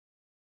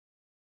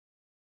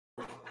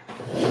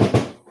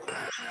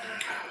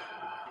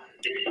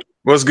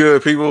What's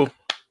good, people?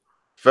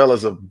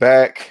 Fellas are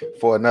back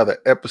for another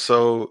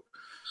episode.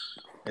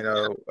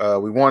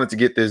 We wanted to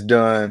get this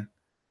done.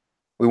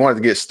 We wanted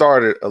to get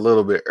started a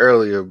little bit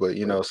earlier, but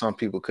some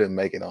people couldn't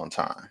make it on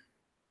time.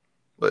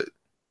 But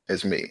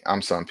it's me.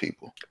 I'm some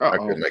people. I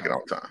couldn't make it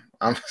on time.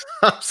 I'm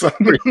some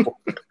people.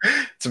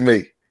 It's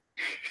me.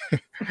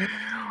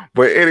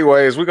 But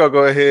anyways, we're gonna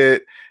go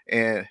ahead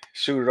and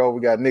shoot it over.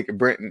 We got Nick and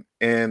Brenton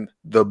in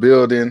the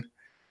building,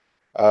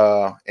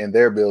 in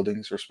their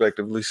buildings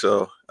respectively.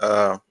 So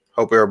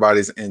hope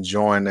everybody's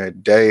enjoying their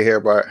day.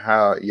 Everybody,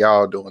 how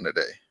y'all doing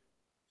today?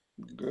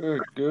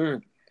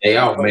 Good. Day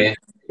off, man.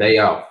 Day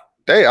off.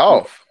 Day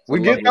off.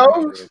 We get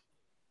those?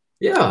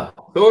 Yeah,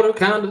 sort of,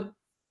 kind of.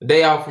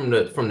 Day off from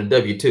the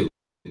W-2.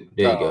 There you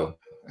go.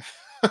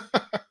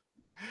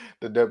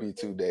 The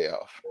W-2 day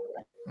off.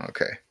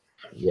 Okay.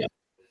 Yeah.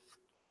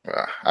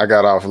 I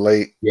got off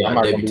late. Yeah, I'm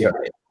not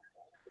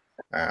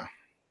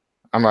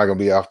gonna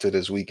be off till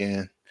this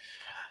weekend.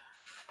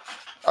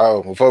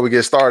 Oh, before we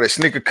get started,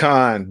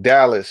 SneakerCon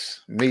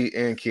Dallas, me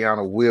and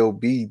Kiana will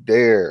be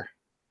there.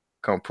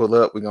 Come pull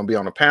up. We're gonna be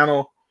on the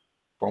panel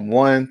from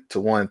 1 to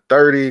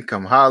 1:30.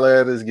 Come holler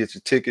at us, get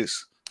your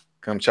tickets.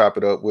 Come chop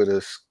it up with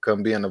us.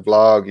 Come be in the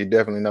vlog. You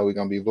definitely know we're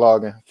gonna be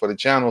vlogging for the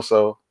channel,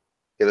 so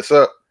hit us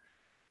up.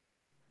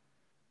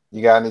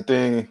 You got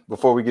anything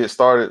before we get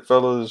started,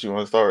 fellas? You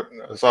want to start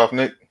us off,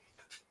 Nick?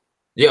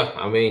 Yeah,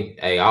 I mean,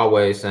 hey,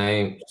 always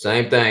same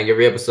thing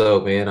every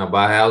episode, man. I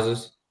buy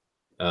houses.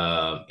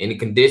 Any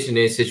condition,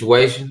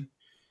 situation,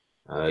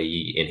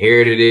 you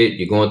inherited it,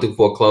 you're going through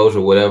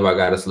foreclosure, whatever, I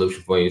got a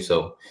solution for you.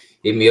 So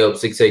hit me up,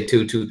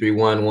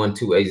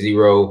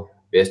 682-231-1280.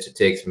 Best to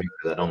text me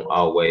because I don't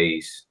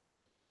always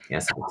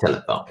answer the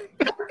telephone.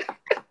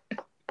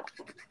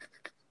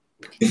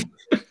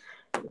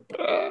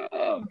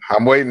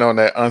 I'm waiting on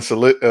that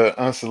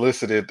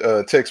unsolicited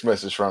text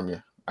message from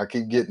you. I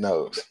keep getting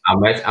those.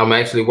 I'm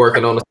actually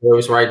working on a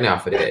service right now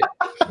for that.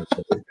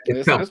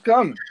 It's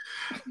coming.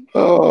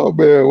 Oh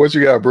man, what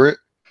you got, Britt?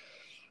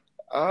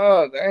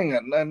 I ain't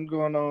got nothing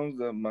going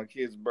on. My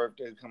kid's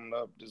birthday coming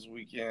up this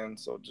weekend,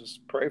 so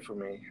just pray for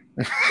me.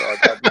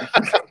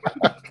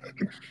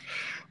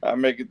 I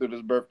make it through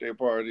this birthday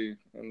party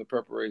and the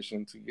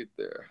preparation to get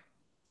there.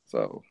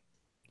 So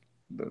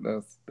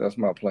that's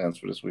my plans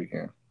for this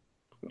weekend.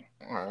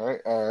 All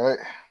right.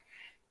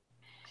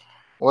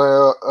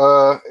 Well,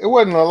 it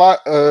wasn't a lot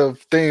of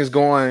things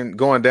going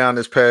down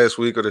this past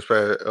week or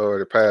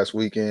the past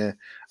weekend.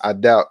 I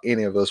doubt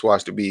any of us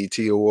watched the BET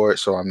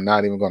Awards, so I'm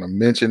not even going to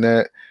mention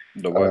that.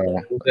 That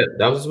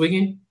was this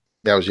weekend?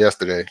 That was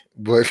yesterday.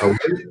 But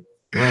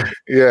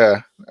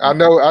yeah, I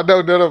know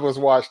none of us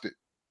watched it.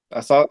 I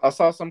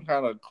saw some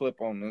kind of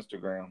clip on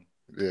Instagram.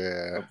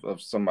 Yeah,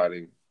 of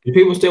somebody. Do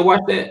people still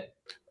watch that?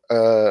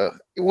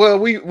 Well,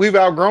 we've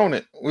outgrown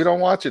it. We don't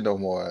watch it no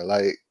more.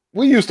 Like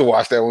we used to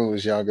watch that when we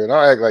was younger.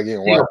 Don't act like you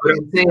didn't watch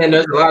it.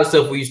 There's a lot of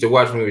stuff we used to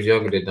watch when we was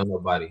younger that don't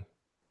nobody.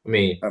 I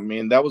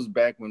mean, that was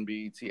back when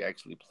BET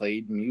actually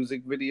played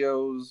music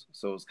videos,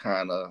 so it's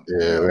kind of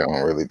they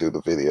don't really do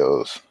the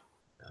videos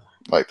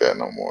like that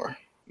no more.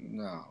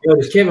 No. Yo,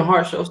 does Kevin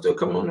Hart show still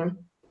come on there?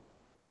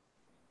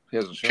 He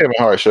has a show. Kevin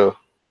Hart show.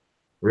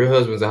 Real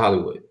Husbands of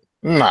Hollywood.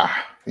 Nah,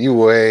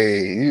 you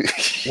ain't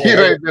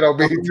been on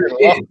BET.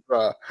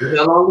 How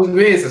long it's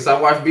been since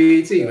I watched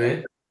BET,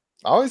 man?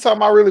 The only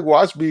time I really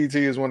watch BET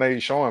is when they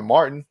showing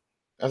Martin.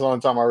 That's the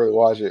only time I really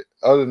watch it.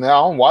 Other than that, I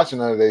don't watch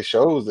none of their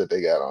shows that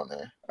they got on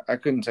there. I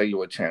couldn't tell you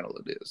what channel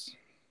it is.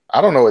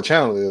 I don't know what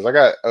channel it is. I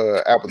got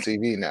Apple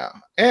TV now.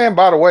 And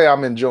by the way,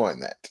 I'm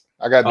enjoying that.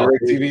 I got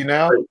DirecTV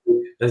now.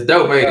 That's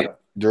dope, man.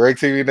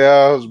 DirecTV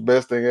now is the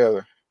best thing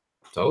ever.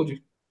 Told you.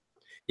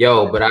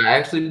 Yo, but I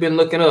actually been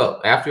looking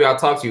up. After I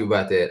talked to you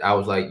about that, I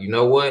was like, you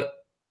know what?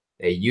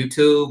 A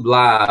YouTube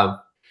Live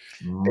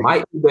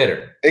might be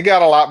better. It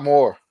got a lot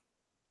more.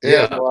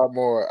 Yeah, a lot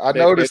more. I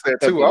noticed that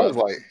too. I was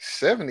like,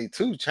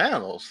 72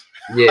 channels.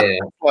 Yeah.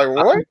 Like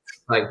what?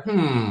 I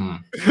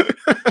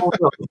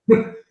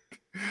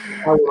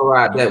want to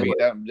ride that way.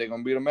 They're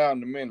gonna beat them out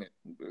in a minute.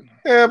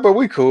 Yeah, but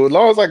we cool. As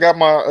long as I got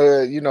my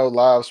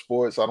live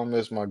sports, I don't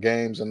miss my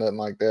games or nothing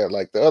like that.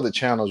 Like the other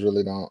channels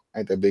really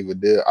ain't that big of a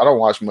deal. I don't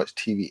watch much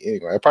TV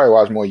anyway. I probably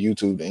watch more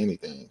YouTube than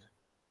anything.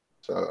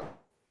 So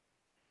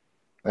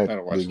I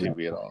don't watch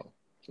TV at all.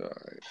 So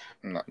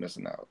I'm not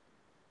missing out.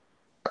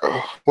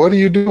 What do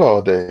you do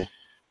all day?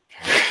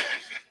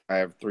 I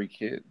have 3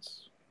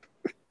 kids.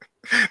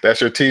 That's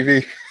your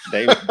TV?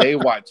 They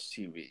watch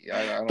TV.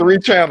 I 3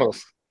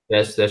 channels.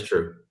 That's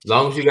true. As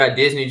long as you got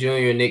Disney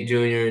Junior, Nick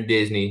Jr., and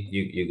Disney,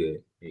 you're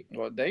good.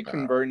 Well, they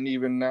converting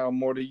even now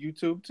more to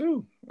YouTube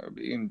too. I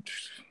mean,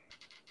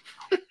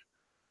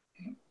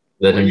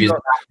 when you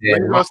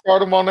gonna start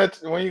them on that?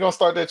 When you gonna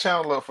start that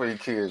channel up for your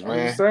kids,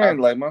 man? I'm saying,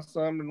 like my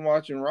son been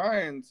watching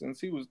Ryan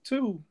since he was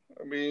 2.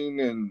 I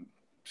mean, and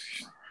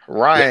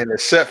Ryan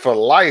is set for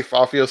life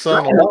off your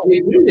son.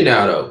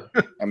 Now though,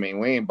 I mean,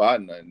 we ain't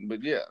bought nothing,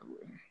 but yeah,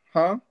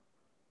 huh?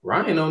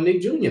 Ryan on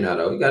Nick Jr. now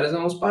though. He got his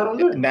own spot on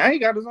there. Now he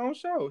got his own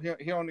show. He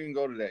don't even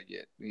go to that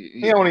yet.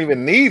 He don't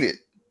even need it.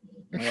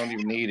 He don't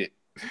even need it.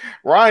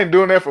 Ryan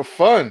doing that for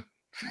fun.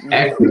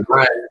 Actually,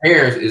 Ryan's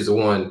parents is the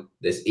one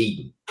that's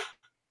eating.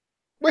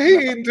 But he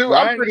eating too.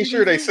 I'm pretty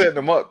sure they setting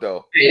him up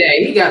though.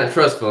 Hey, he got a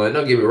trust fund.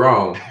 Don't get me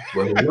wrong,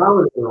 but his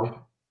mom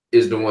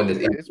is the one that's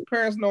eating. His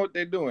parents know what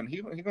they're doing.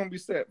 He gonna be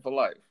set for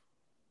life.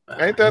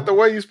 Ain't that the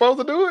way you're supposed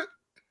to do it?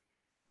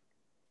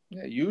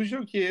 Yeah, use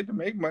your kid to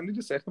make money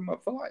to set him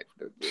up for life.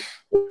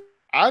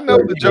 I know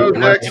the Joe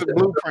Jackson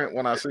blueprint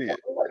when I see it.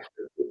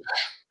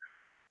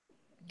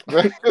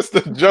 That's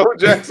the Joe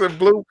Jackson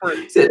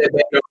blueprint.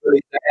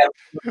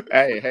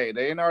 Hey,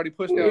 they ain't already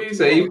pushed out.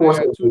 They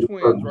had 2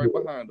 twins right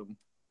behind them.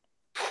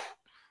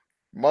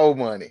 More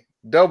money,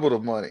 double the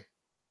money.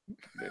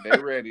 They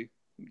ready.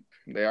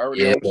 They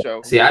already on the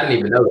show. See, I didn't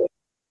even know that.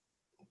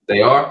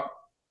 They are?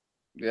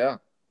 Yeah.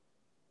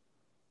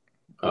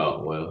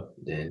 Oh, well,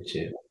 then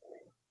shit.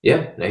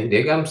 Yeah,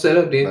 they got them set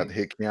up then. About to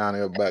hit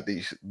Keanu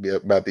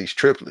about these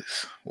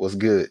triplets. What's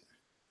good?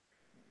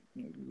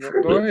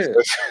 Go ahead.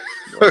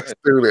 Let's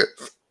do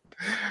this.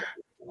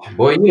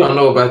 Boy, you don't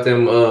know about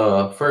them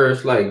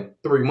first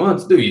like 3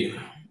 months, do you?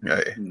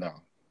 Hey, no.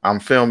 I'm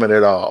filming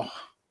it all.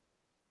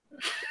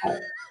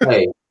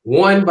 Hey,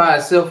 one by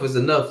itself is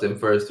enough them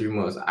first 3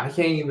 months. I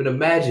can't even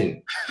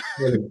imagine.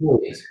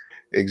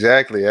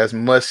 Exactly. That's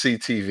must-see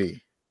TV.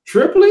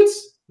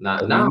 Triplets?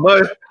 Not now.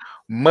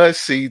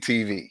 Must-see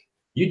TV.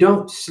 You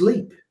don't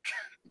sleep.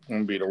 It's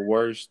gonna be the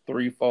worst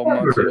 3-4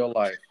 months of your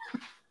life.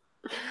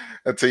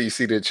 Until you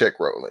see the check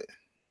rolling.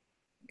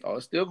 Oh,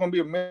 it's still gonna be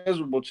a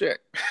miserable check.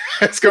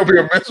 It's gonna be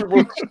a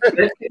miserable check.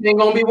 That ain't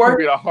gonna be working.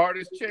 Be the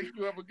hardest check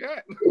you ever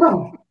got.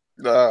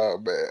 No,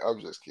 man.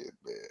 I'm just kidding,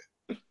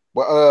 man.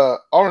 But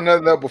on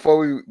another note, before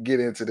we get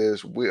into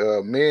this,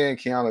 me and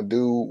Kiana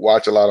do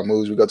watch a lot of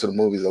movies. We go to the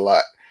movies a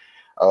lot.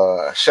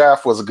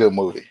 Shaft was a good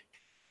movie.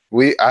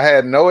 I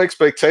had no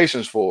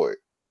expectations for it,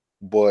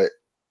 but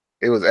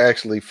it was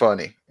actually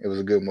funny. It was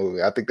a good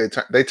movie. I think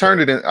they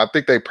turned it in. I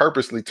think they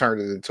purposely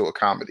turned it into a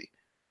comedy.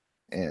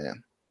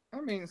 And I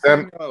mean,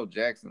 Samuel L.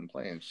 Jackson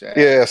playing Shaft.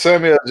 Yeah,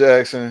 Samuel L.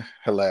 Jackson,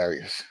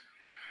 hilarious.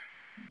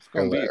 It's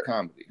gonna be a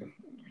comedy.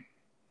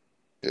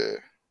 Yeah.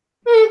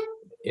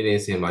 It didn't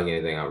seem like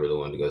anything I really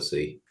wanted to go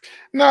see.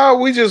 No,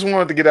 we just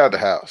wanted to get out the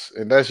house,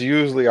 and that's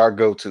usually our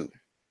go-to.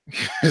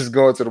 Just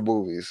going to the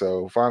movies.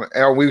 So finally,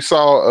 and we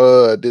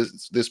saw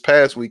this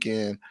past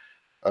weekend.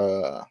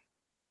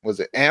 Was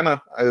it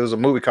Anna? It was a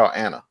movie called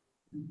Anna.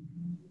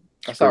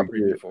 I saw a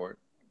preview for it.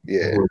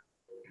 Yeah.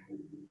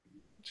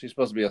 She's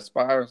supposed to be a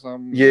spy or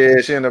something. Yeah,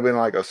 she ended up being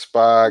like a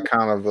spy,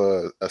 kind of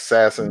a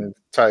assassin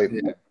type.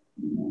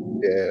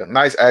 Yeah,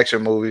 nice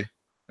action movie.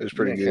 It was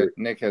pretty good.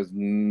 Nick has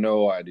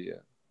no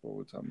idea what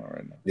we're talking about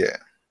right now. Yeah.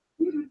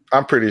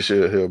 I'm pretty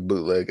sure he'll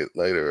bootleg it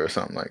later or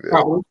something like that.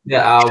 Probably.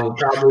 Yeah, I'll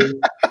probably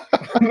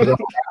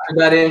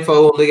that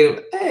info. Look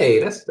at hey,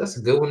 that's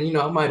a good one. You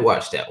know, I might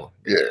watch that one.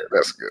 Yeah,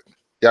 that's good.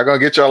 Y'all gonna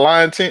get your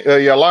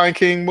Lion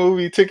King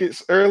movie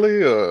tickets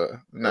early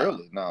or no?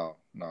 Early? No,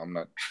 I'm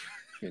not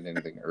getting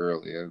anything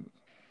early.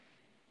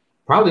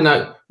 Probably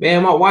not.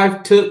 Man, my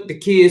wife took the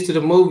kids to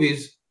the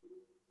movies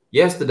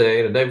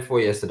yesterday, the day before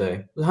yesterday.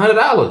 It was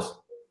 $100.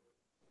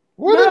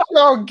 What did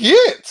y'all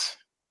get?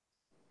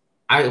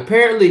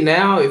 Apparently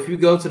now, if you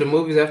go to the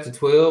movies after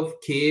 12,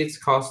 kids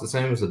cost the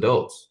same as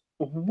adults.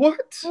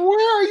 What?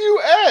 Where are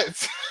you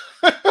at?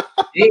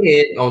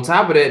 And on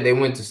top of that, they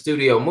went to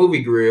Studio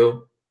Movie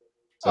Grill.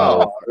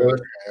 So,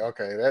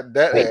 okay.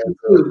 That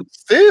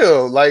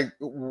still, like,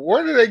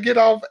 where do they get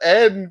off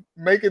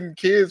making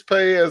kids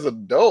pay as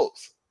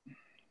adults?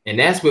 And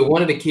that's with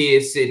one of the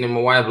kids sitting in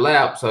my wife's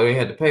lap, so they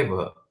had to pay for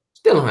her.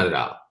 Still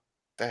 $100.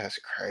 That's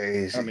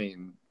crazy. I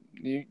mean,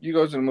 you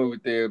go to the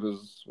movie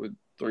theaters with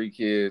 3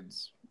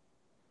 kids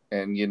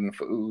and getting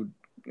food,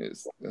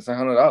 it's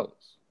 $100.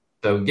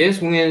 So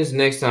guess when's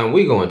next time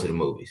we go into the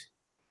movies?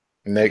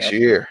 Next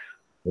year.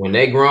 When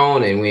they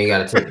grown and we ain't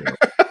got to take them.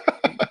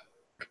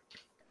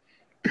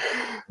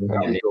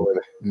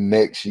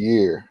 Next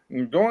year.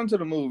 Going to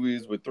the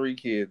movies with 3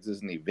 kids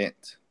is an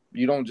event.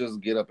 You don't just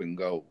get up and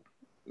go.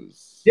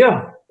 It's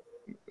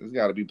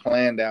got to be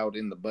planned out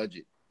in the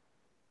budget.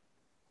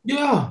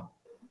 Yeah.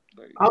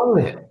 All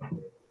that.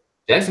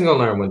 Jackson gonna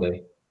learn one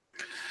day.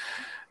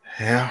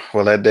 Yeah,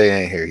 well, that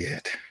day ain't here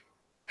yet.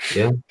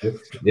 Yeah,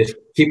 just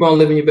keep on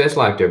living your best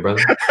life there,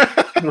 brother.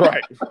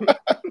 Right.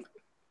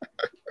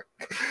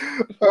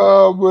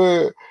 Oh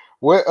man,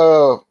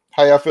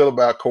 how y'all feel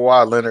about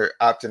Kawhi Leonard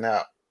opting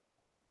out?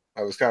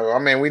 I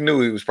mean, we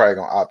knew he was probably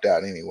gonna opt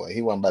out anyway.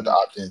 He wasn't about to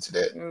opt into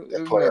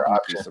that player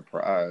option.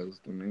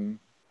 Surprised, I mean.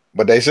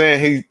 But they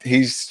saying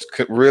he's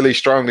really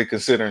strongly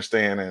considering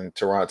staying in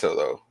Toronto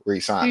though,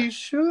 re-signing. He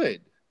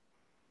should.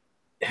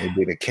 He'd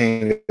be the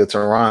king of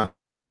Toronto,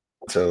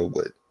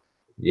 but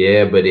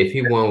yeah, but if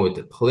he won with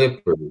the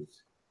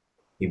Clippers,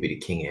 he'd be the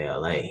king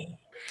of LA.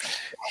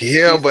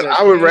 Yeah, but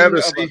I would rather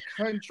see a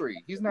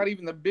country. He's not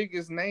even the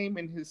biggest name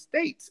in his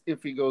states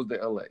if he goes to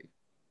LA.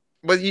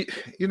 But you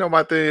know,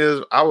 my thing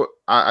is,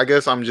 I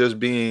guess I'm just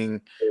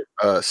being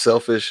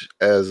selfish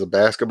as a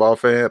basketball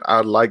fan.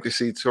 I'd like to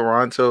see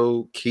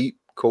Toronto keep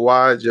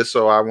Kawhi just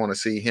so I want to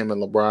see him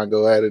and LeBron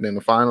go at it in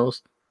the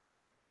finals.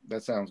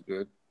 That sounds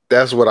good.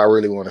 That's what I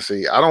really want to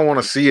see. I don't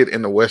want to see it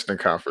in the Western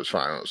Conference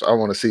Finals. I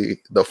want to see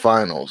the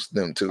finals,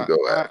 them two go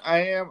at.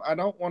 I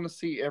don't want to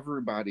see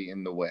everybody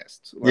in the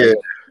West. Yeah.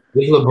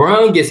 If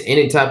LeBron gets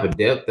any type of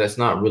depth, that's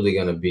not really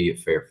going to be a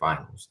fair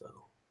finals,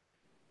 though.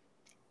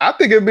 I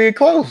think it'd be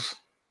close.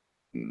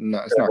 No,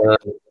 it's not.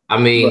 I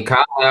mean,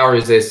 Kyle Lowry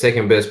is their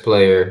second best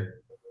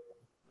player,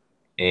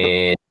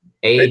 and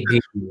AD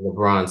is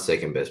LeBron's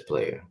second best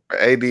player.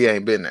 AD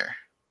ain't been there.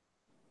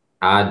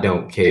 I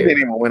don't care. He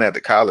didn't even win at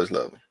the college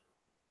level.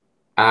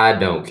 I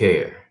don't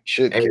care.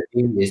 Should AD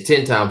is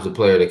 10 times the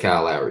player that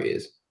Kyle Lowry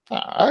is.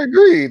 I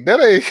agree. That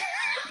ain't.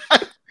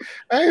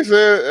 I ain't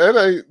said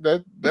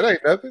that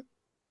ain't nothing.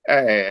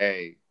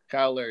 Hey,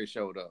 Kyle Lowry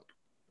showed up.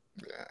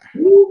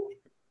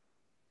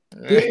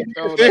 He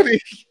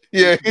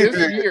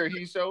This year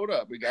he showed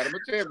up. We got him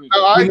a championship.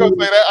 No, I ain't gonna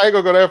say that. I ain't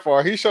gonna go that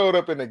far. He showed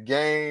up in the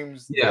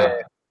games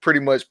that pretty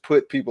much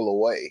put people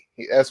away.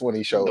 That's when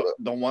he showed up.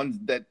 The ones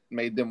that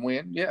made them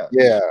win. Yeah.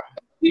 Yeah.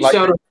 He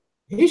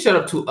showed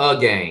up to a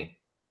game.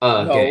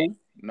 No.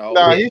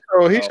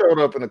 He showed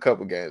up in a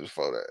couple games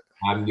before that.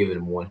 I'm giving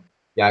him one.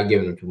 Y'all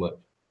giving him too much.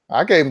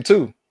 I gave him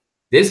 2.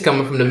 This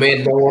coming from the man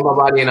that don't want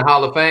nobody in the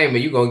Hall of Fame,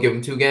 and you gonna give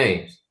him 2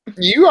 games.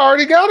 You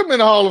already got him in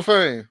the Hall of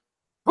Fame.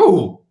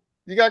 Who?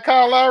 You got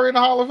Kyle Lowry in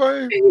the Hall of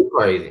Fame? He's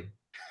crazy.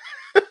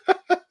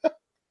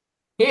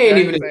 He ain't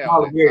even in the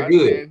Hall of Fame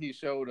good. He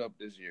showed up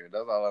this year.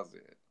 That's all I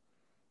said.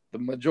 The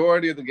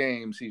majority of the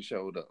games he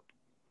showed up.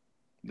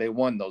 They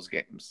won those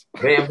games.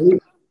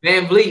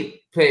 Van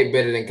Vliet played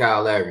better than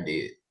Kyle Lowry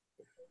did.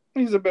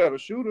 He's a better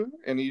shooter,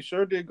 and he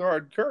sure did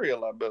guard Curry a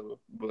lot better.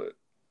 But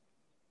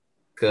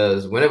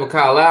because whenever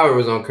Kyle Lowry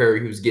was on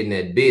Curry, he was getting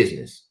that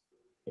business.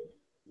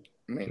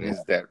 I mean,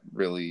 is that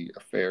really a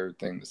fair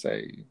thing to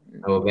say?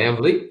 Oh, Van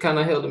Vliet kind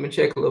of held him in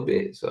check a little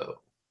bit, so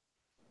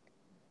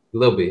a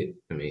little bit.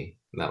 I mean,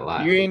 not a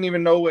lot. You didn't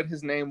even know what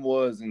his name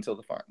was until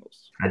the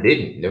finals. I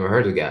didn't. Never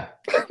heard of the guy.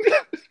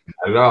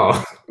 Not at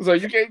all. So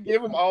you can't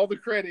give him all the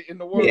credit in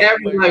the world. He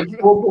averaged like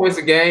 4 points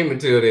a game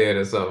until then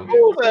or something.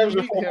 You didn't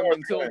meet him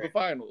until the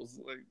finals.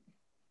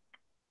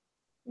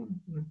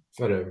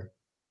 Whatever.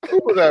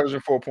 Who was averaging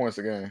 4 points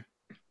a game?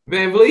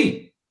 Van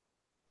Vliet.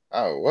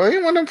 Oh, well, he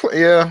went and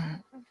play. Yeah,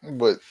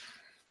 but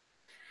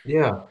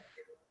yeah,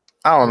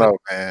 I don't know,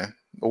 man.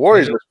 The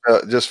Warriors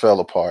just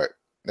fell apart.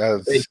 They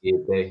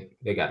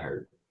got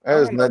hurt.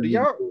 Do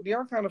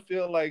y'all kind of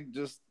feel like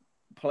just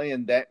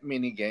playing that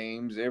many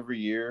games every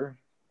year?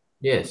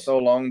 Yes. So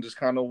long just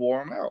kind of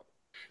wore them out.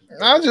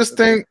 I just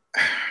think,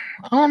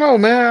 I don't know,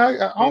 man.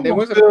 I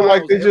almost feel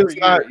like they just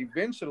not.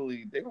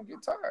 Eventually, they're gonna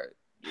get tired.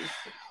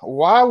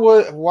 Why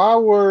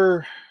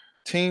were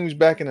teams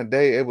back in the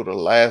day able to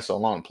last so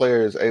long?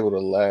 Players able to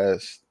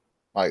last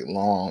like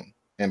long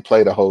and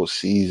play the whole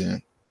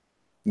season,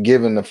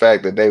 given the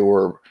fact that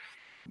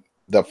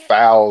the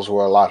fouls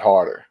were a lot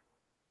harder.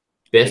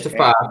 Best of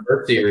 5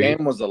 first series. The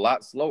game was a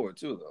lot slower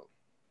too, though.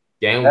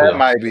 That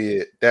might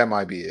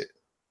be it.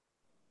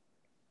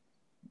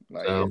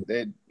 Like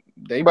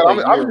they. But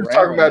I'm just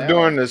talking about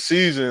during the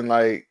season,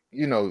 like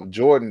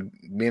Jordan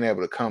being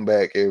able to come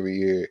back every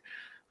year.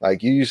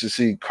 Like you used to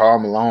see Karl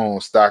Malone,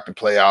 Stockton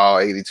play all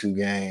 82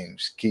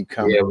 games, keep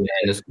coming. Yeah,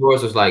 and the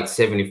scores was like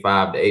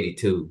 75 to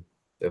 82.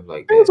 Stuff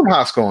like that. There was some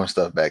high scoring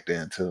stuff back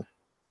then too.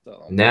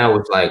 So, now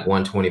it's like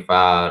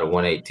 125 to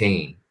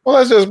 118. Well,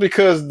 that's just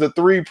because the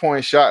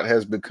 3-point shot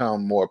has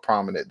become more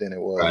prominent than it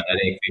was. Right,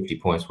 that ain't 50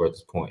 points worth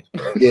of points.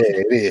 Bro. Yeah,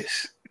 it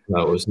is.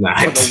 No, it's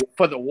not.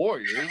 For the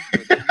Warriors.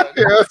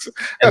 That's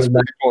 50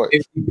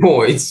 points. 50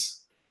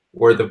 points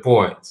worth of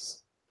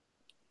points.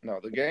 No,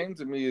 the game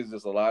to me is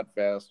just a lot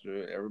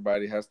faster.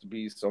 Everybody has to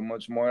be so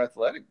much more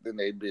athletic than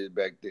they did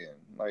back then.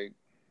 Like,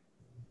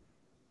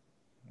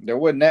 there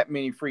wasn't that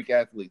many freak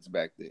athletes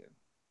back then.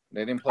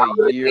 They didn't play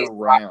year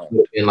round.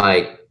 Been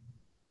like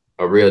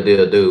a real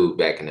deal dude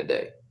back in the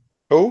day.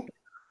 Who?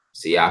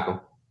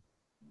 Siakam.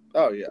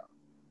 Oh yeah.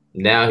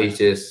 Now he's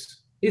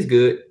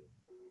good.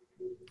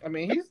 I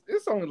mean,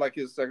 it's only like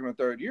his second or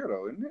third year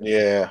though, isn't it?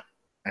 Yeah.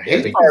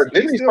 Didn't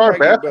he start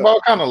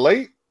basketball kind of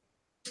late?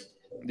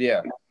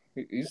 Yeah.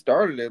 He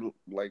started it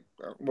like,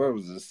 what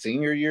was his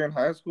senior year in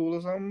high school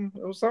or something?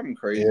 It was something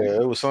crazy.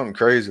 Yeah, it was something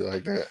crazy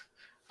like that.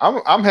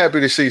 I'm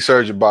happy to see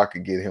Serge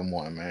Ibaka get him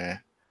one, man.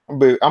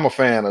 I'm a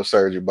fan of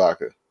Serge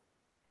Ibaka.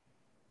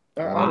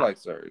 I like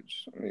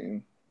Serge. I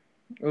mean,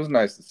 it was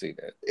nice to see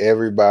that.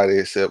 Everybody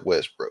except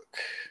Westbrook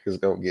is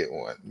gonna get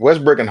one.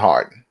 Westbrook and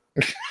Harden.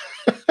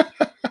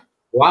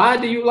 Why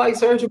do you like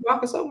Serge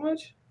Ibaka so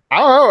much? I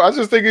don't know. I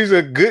just think he's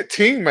a good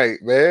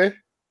teammate, man.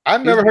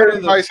 I've never heard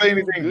anybody say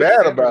anything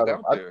bad about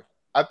him.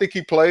 I think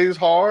he plays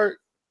hard,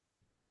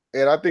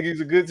 and I think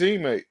he's a good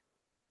teammate.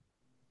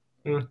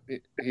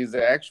 He's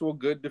an actual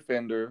good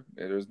defender.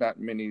 There's not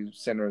many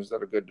centers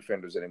that are good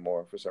defenders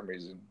anymore for some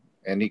reason,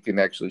 and he can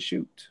actually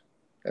shoot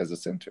as a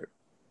center.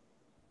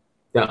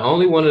 The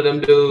only one of them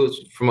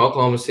dudes from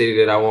Oklahoma City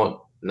that I want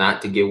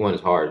not to get one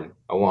is Harden.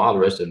 I want all the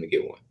rest of them to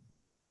get one.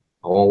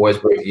 I want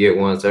Westbrook to get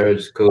one. Serge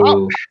is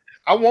cool.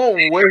 I want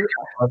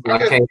Westbrook.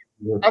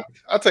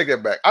 I take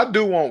that back. I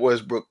do want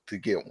Westbrook to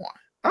get one.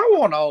 I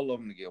want all of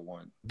them to get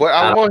one. But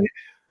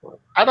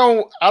I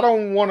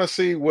don't want to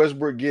see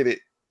Westbrook get it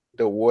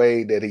the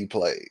way that he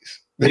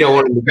plays. You don't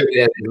want him to get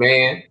it as a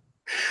man.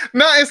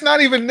 No, it's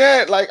not even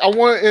that. Like I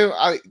want him.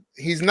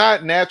 He's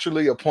not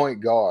naturally a point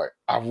guard.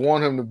 I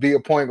want him to be a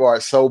point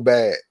guard so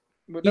bad.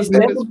 But He's that's not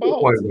never his been a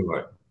fault. point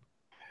guard.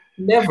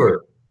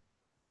 Never.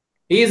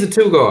 He is a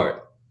 2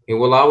 guard. He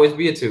will always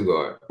be a 2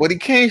 guard. But he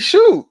can't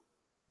shoot.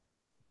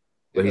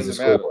 But he's a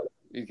Doesn't matter. scorer.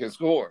 He can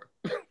score.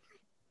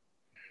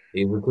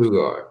 He's a 2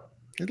 guard.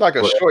 He's like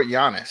a short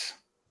Giannis.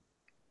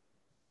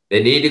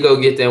 They need to go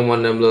get them one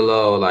of them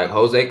little like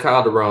Jose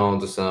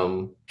Calderones or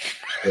something.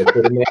 They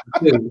put him at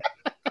 2.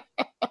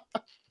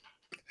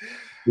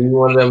 Be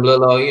one of them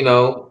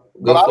little,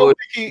 But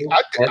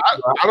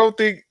I don't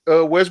think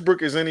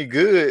Westbrook is any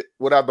good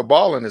without the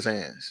ball in his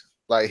hands.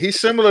 Like he's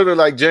similar to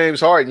like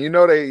James Harden.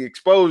 They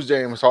exposed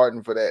James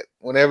Harden for that.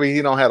 Whenever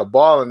he don't have a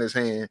ball in his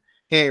hand,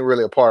 he ain't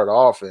really a part of the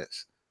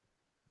offense.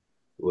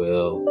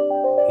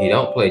 Well, he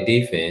don't play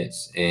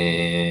defense,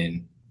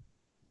 and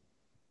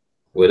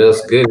with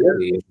us good,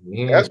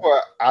 that's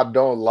what I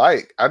don't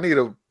like. I need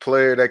a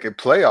player that can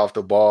play off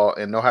the ball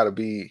and know how to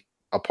be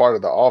a part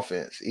of the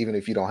offense, even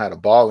if you don't have the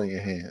ball in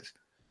your hands.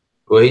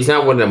 Well, he's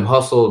not one of them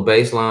hustle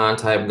baseline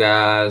type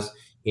guys.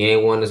 He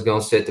ain't one that's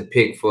gonna set the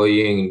pick for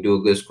you and do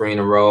a good screen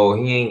and roll.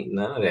 He ain't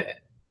none of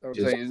that. I'm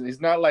saying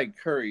he's not like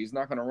Curry. He's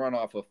not going to run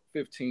off of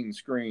 15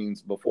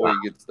 screens before he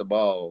gets the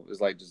ball.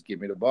 It's like, just give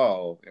me the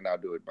ball and I'll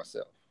do it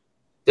myself.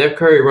 Steph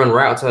Curry run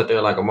routes out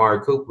there like Amari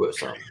Cooper or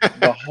something.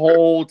 The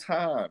whole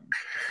time.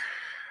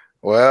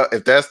 Well,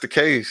 if that's the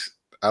case,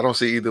 I don't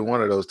see either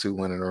one of those two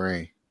winning the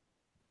ring.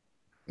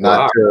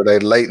 Not until they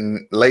late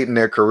in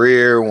their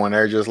career when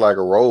they're just like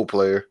a role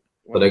player.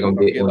 So they're going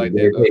to get like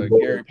that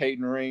Gary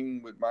Payton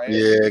ring with Miami.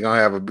 Yeah, they're going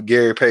to have a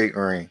Gary Payton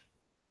ring.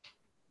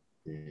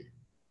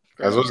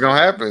 That's what's going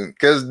to happen.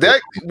 Because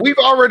we've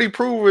already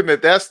proven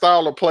that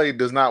style of play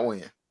does not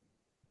win.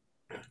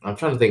 I'm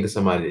trying to think of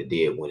somebody that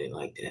did win it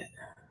like that.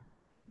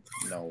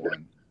 No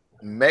one.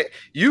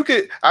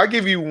 I'll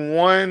give you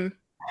one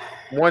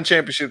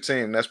championship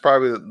team. That's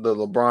probably the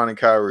LeBron and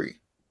Kyrie.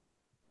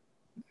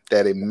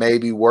 That it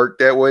maybe worked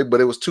that way,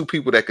 but it was 2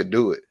 people that could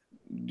do it.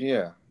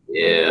 Yeah.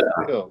 Yeah.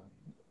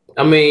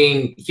 I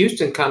mean,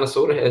 Houston kind of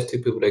sort of has 2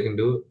 people that can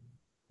do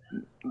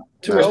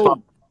it. Chris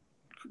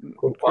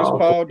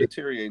Paul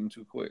deteriorating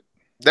too quick.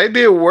 They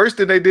did worse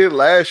than they did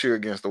last year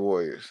against the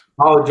Warriors.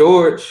 Paul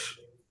George,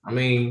 I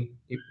mean,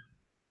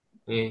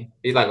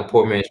 he's like a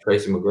poor man's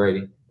Tracy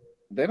McGrady.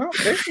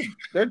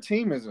 Their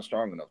team isn't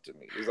strong enough to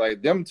me. It's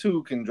like them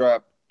 2 can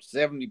drop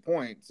 70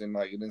 points and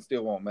like it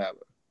still won't matter.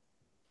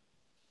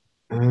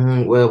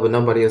 Well, but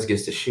nobody else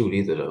gets to shoot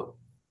either, though.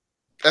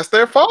 That's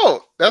their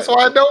fault. That's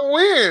why I don't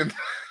win.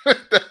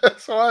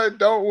 That's why I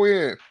don't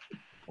win.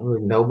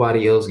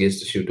 Nobody else gets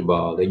to shoot the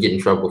ball. They get in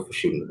trouble for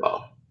shooting the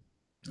ball.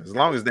 As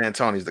long as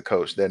D'Antoni's the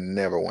coach, they're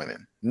never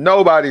winning.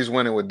 Nobody's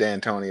winning with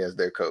D'Antoni as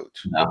their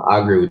coach. No, I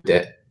agree with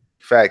that.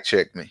 Fact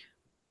check me.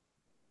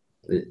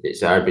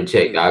 It's already been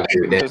checked. I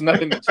agree with that. There's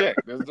nothing to check.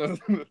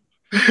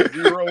 There's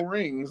 0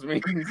 rings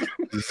means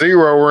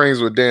 0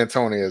 rings with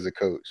D'Antoni as a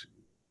coach.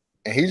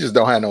 And he just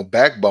don't have no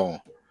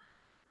backbone.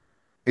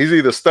 He's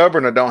either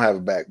stubborn or don't have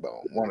a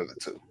backbone. One of the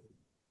 2.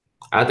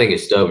 I think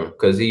it's stubborn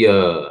because he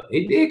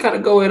did kind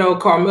of go in on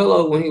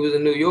Carmelo when he was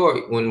in New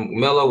York when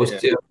Melo was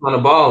still kind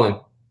of balling.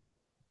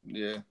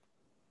 Yeah.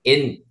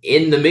 In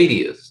the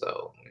media,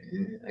 so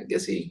I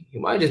guess he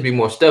might just be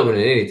more stubborn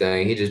than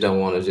anything. He just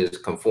don't want to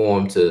just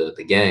conform to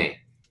the game.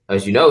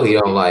 As you know, he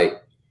don't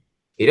like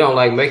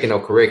making no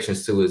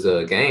corrections to his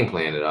game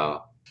plan at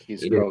all.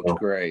 He's Coach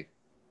Gray.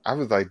 I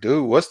was like,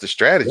 dude, what's the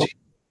strategy?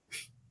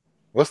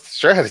 What's the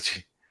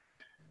strategy?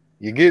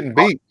 You're getting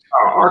beat.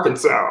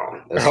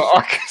 Arkansas.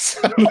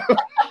 Arkansas.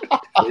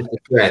 It's the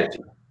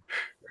strategy.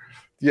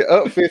 You're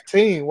up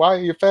 15. Why are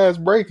you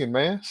fast breaking,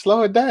 man?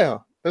 Slow it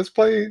down. Let's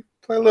play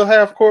a little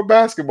half court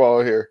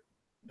basketball here.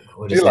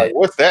 You're like,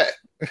 what's that?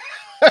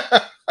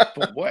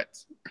 For what?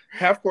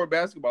 Half court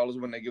basketball is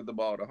when they give the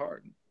ball to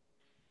Harden.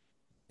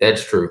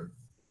 That's true.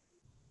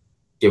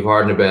 Give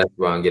Harden the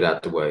basketball and get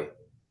out the way.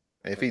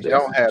 If he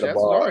don't have the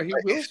ball, he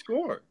will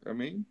score. I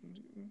mean,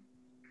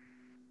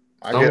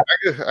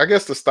 I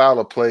guess the style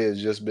of play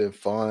has just been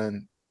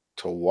fun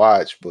to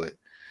watch, but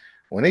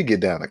when they get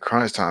down to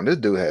crunch time, this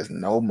dude has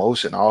no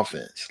motion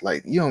offense.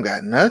 Like, you don't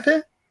got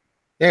nothing.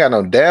 You ain't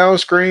got no down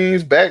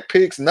screens, back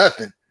picks,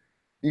 nothing.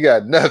 You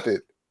got nothing.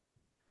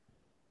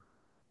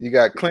 You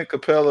got Clint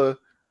Capella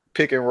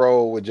pick and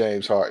roll with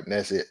James Harden.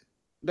 That's it.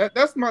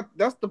 That's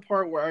the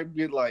part where I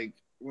get like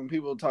when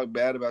people talk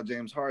bad about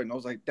James Harden, I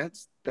was like,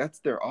 that's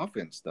their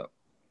offense stuff.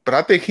 But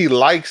I think he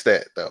likes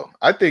that though.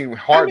 I think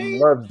Harden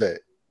loves that.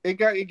 It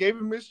gave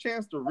him his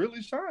chance to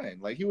really shine.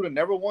 Like he would have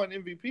never won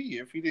MVP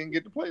if he didn't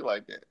get to play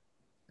like that.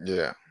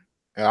 Yeah.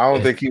 And I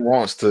don't think he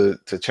wants to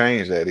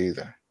change that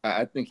either.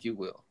 I think he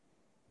will.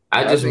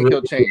 I think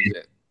he'll change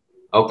that.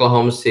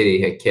 Oklahoma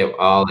City had kept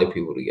all their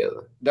people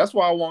together. That's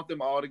why I want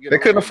them all to get. They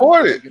couldn't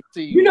afford it.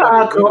 You know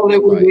how cold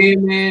it would be,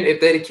 man, if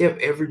they'd have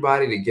kept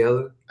everybody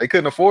together. They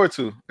couldn't afford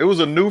to. It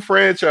was a new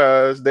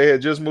franchise. They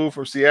had just moved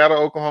from Seattle,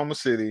 Oklahoma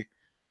City.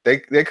 They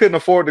couldn't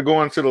afford to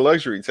go into the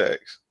luxury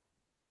tax.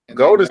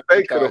 Golden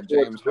State could afford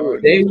James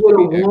Harden. They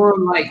would have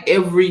won like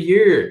every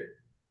year.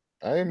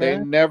 Hey, man.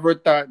 They never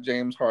thought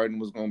James Harden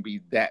was going to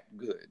be that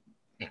good.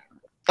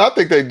 I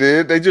think they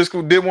did. They just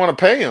didn't want to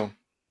pay him.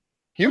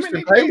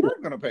 Houston they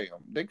weren't going to pay him.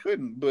 They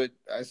couldn't, but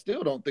I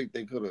still don't think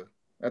they could have.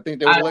 I think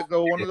they would let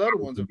go of one of the other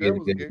ones if that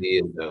was the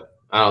case.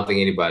 I don't think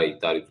anybody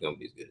thought he was going to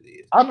be as good as he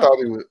is. I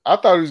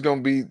thought he was going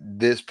to be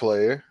this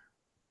player.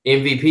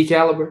 MVP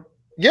caliber?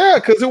 Yeah,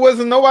 because it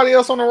wasn't nobody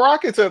else on the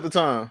Rockets at the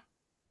time.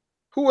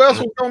 Who else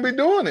was going to be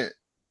doing it?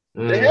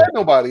 They had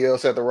nobody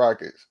else at the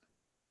Rockets.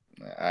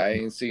 I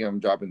ain't see him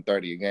dropping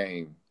 30 a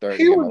game. 30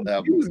 he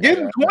was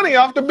getting 20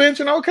 off the bench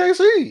in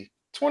OKC.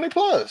 20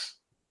 plus.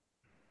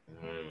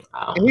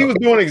 And he was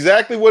doing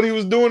exactly what he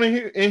was doing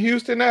in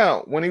Houston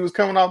now when he was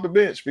coming off the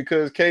bench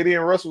because KD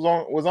and Russ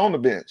was on the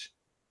bench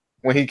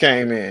when he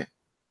came in.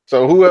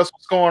 So who else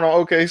was scoring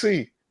on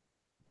OKC?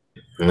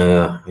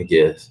 I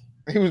guess.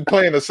 He was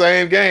playing the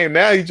same game.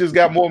 Now he just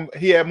got more.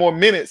 He had more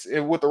minutes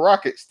with the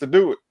Rockets to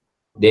do it.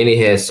 Then he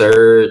had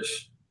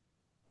Serge.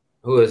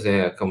 Who else they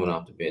had coming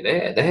off the bench?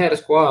 They had a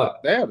squad.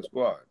 They had a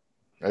squad.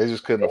 They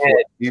just couldn't afford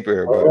to keep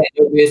everybody. They had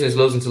no business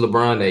losing to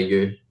LeBron that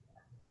year.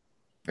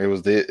 It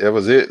was it. That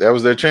was it. That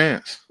was their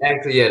chance.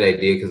 Actually, yeah, they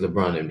did because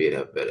LeBron and did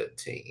a better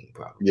team.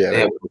 Probably. Yeah, they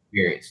had more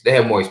experience. They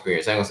had more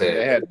experience. I ain't gonna say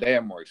that. They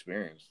had more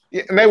experience.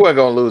 Yeah, and they weren't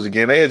gonna lose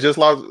again. They had just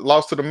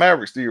lost to the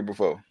Mavericks the year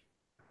before.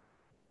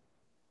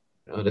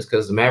 No, that's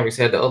because the Mavericks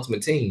had the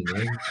ultimate team,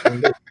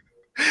 man.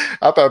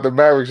 I thought the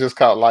Mavericks just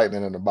caught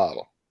lightning in the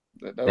bottle.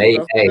 That's what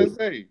they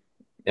say.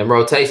 Them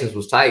rotations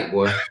was tight,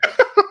 boy.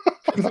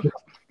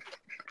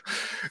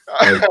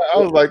 I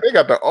was like, they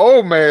got the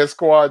old man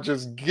squad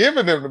just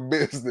giving them the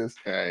business.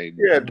 Hey,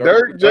 yeah,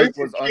 Dirk,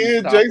 Jason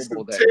Kidd,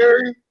 Jason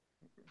Terry.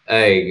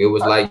 Hey, it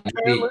was like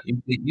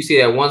you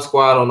see that one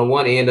squad on the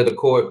one end of the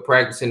court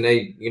practicing.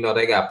 They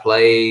got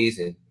plays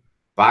and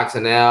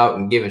boxing out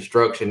and giving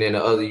instruction. Then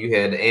the other, you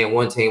had the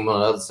one team on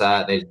the other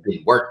side that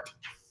didn't work.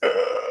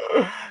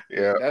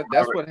 Yeah,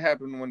 that's what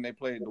happened when they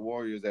played the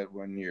Warriors that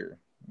one year,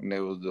 and they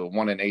was the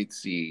 1 and 8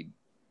 seed.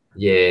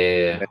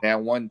 Yeah, and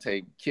that one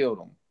tape killed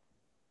them.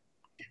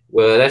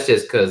 Well, that's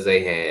just because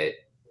they had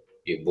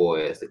your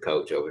boy as the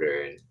coach over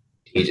there, and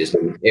he just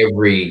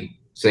every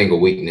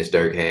single weakness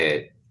Dirk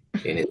had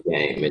in his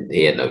game, and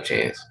he had no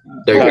chance.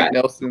 Dirk got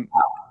Nelson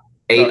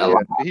ate a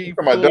lot. He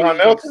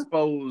fully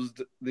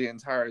exposed the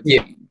entire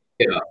team.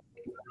 Yeah.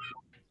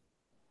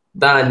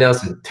 Don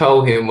Nelson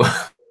told him.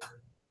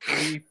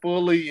 He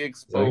fully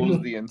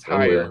exposed the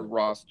entire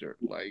roster.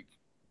 Like,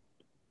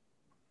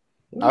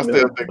 I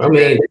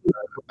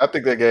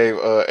think they gave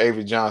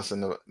Avery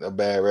Johnson a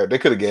bad rep. They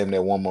could have given him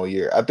that one more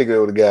year. I think they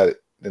would have got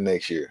it the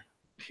next year.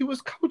 He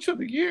was coach of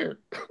the year.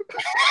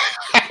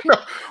 No,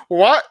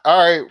 what? All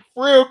right,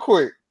 real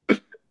quick.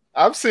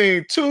 I've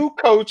seen 2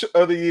 coach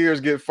of the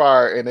years get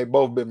fired, and they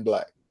both been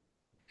black.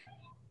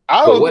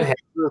 I don't think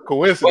it's a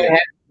coincidence. What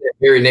happened that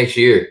very next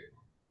year?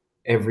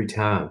 Every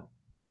time.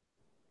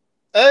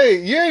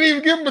 Hey, you ain't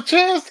even give him a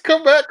chance to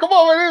come back. Come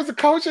on, man. It was the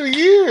coach of the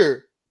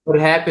year. What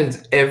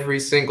happens every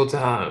single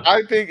time?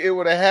 I think it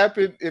would have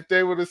happened if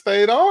they would have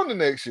stayed on the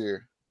next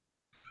year.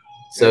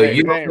 So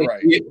you don't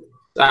think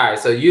all right,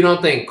 so you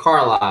don't think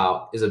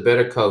Carlisle is a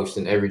better coach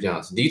than Avery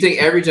Johnson? Do you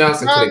think Avery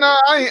Johnson? No,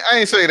 I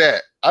ain't say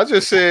that. I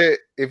just said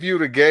if you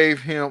would have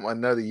gave him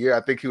another year, I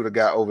think he would have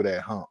got over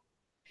that hump.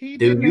 He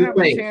didn't have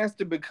a chance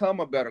to become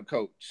a better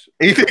coach.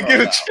 He didn't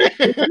get a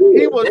chance.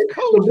 He was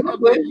coach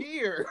of the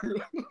year.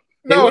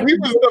 No, he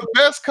was the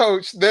best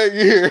coach that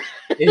year.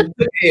 In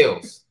the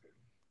L's.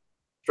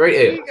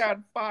 Straight L's. He got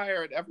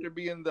fired after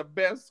being the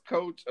best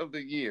coach of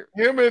the year.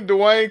 Him and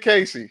Dwayne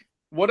Casey.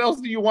 What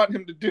else do you want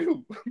him to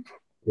do?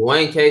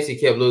 Dwayne Casey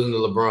kept losing to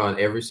LeBron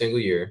every single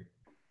year.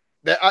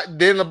 Then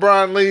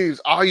LeBron leaves.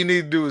 All you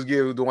need to do is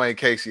give Dwayne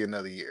Casey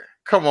another year.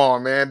 Come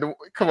on, man.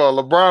 Come on.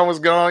 LeBron was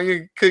gone.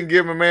 You couldn't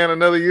give a man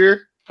another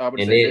year. I would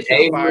say they should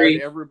have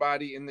fired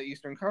everybody in the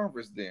Eastern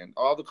Conference then.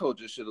 All the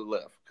coaches should have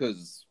left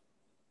because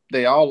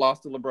they all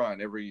lost to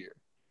LeBron every year.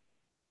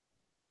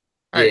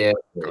 Yeah.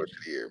 Coach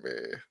of the year,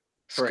 man.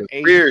 For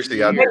conspiracy.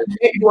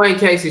 Maybe Dwayne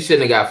Casey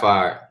shouldn't have got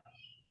fired.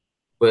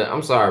 But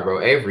I'm sorry,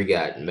 bro. Avery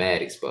got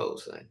mad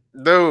exposed.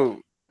 Dude,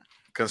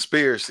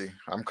 conspiracy.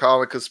 I'm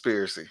calling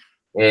conspiracy.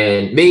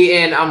 And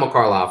I'm a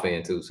Carlisle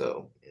fan too,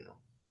 so you know.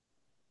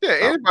 Yeah,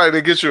 anybody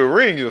that gets you a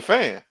ring, you're a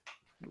fan.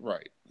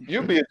 Right.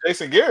 You'll be a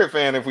Jason Garrett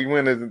fan if we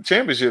win the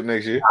championship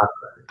next year.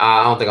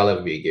 I don't think I'll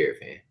ever be a Garrett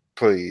fan.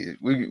 Please.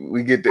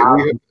 We get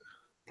that.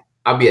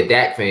 I'll be a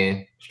Dak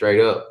fan,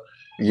 straight up.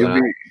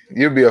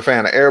 You'll be a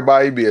fan of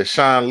everybody. You'll be a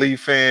Sean Lee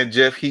fan,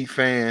 Jeff Heath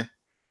fan.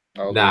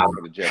 Nah.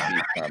 For the Jeff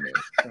Heath comment.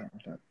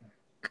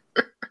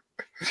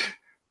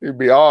 You'll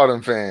be all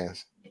them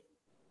fans.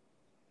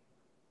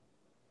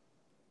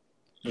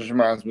 Just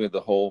reminds me of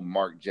the whole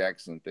Mark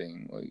Jackson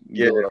thing. Like,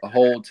 you know, the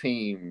whole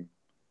team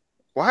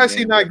Why is he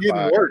Then not get getting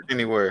fired. work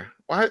anywhere?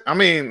 Why? I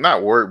mean,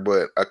 not work,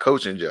 but a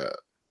coaching job.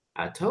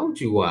 I told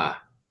you why.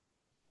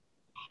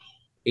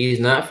 He's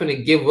not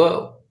finna give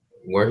up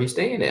where he's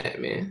staying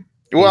at, man.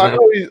 Well,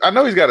 He's I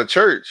know he's got a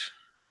church.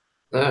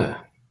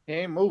 He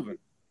ain't moving.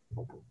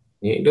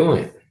 He ain't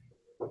doing it.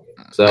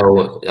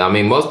 So I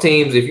mean, most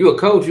teams, if you're a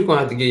coach, you're gonna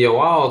have to give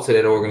your all to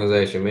that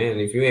organization, man.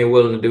 If you ain't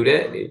willing to do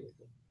that,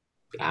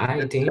 I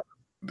ain't team.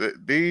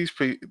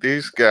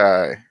 These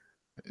guy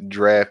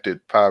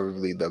drafted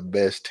probably the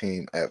best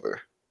team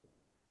ever.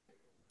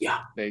 Yeah,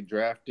 They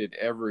drafted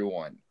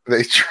everyone.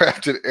 They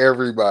drafted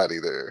everybody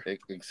there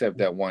except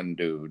that one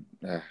dude.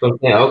 So,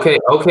 yeah,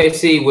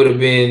 OKC would have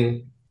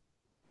been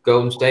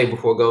Golden State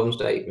before Golden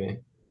State, man.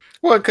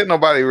 Well, couldn't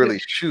nobody really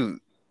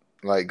shoot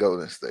like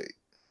Golden State.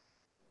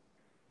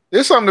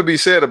 There's something to be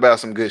said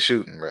about some good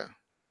shooting, bro.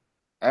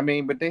 I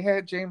mean, but they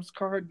had James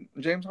Harden,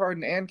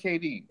 and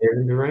KD.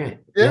 Kevin Durant.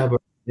 Yeah,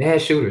 but they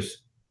had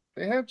shooters.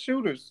 They had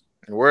shooters.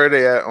 Where are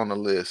they at on the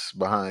list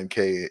behind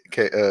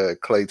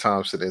Klay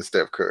Thompson and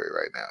Steph Curry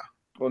right now?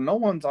 Well, no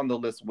one's on the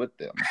list with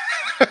them.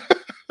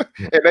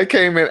 And they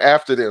came in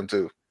after them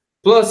too.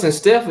 Plus, and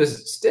Steph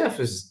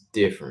is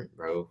different,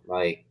 bro.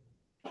 Like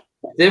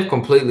Steph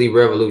completely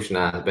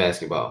revolutionized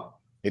basketball.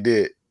 He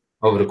did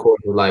over the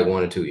course of like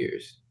 1 or 2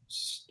 years.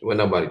 With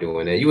nobody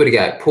doing that, you would have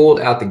got pulled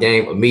out the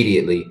game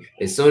immediately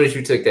as soon as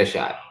you took that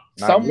shot.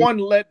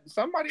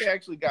 Somebody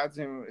actually got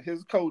to him.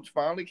 His coach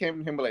finally came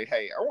to him like,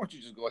 "Hey, I want you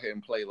to just go ahead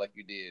and play like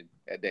you did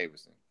at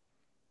Davidson.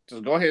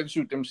 Just go ahead and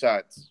shoot them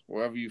shots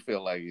wherever you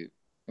feel like it,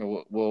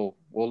 and we'll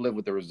live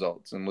with the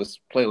results. And let's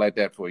play like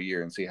that for a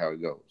year and see how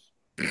it goes."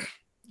 It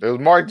was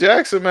Mark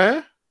Jackson,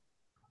 man.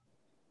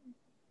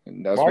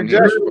 And that's Mark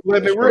Jackson was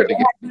letting it rip.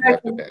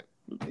 After that.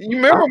 You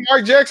remember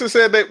Mark Jackson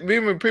said that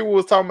even people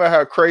was talking about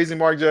how crazy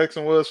Mark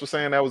Jackson was for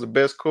saying that was the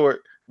best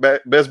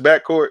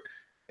backcourt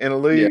in the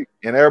league,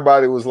 and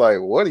everybody was like,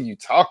 "What are you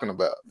talking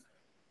about?"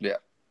 Yeah,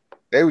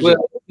 they was.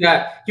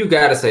 You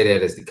got to say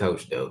that as the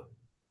coach, though.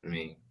 I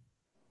mean,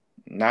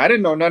 I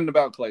didn't know nothing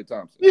about Klay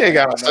Thompson. You ain't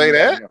got to say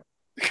that.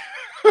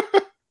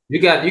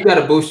 You got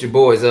to boost your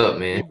boys up,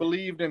 man. He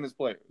believed in his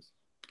players.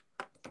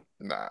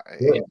 Nah,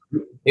 he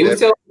was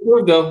telling the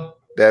truth though.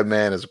 That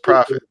man is a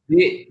prophet.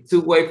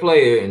 Two-way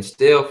player, and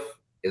Steph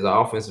is an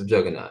offensive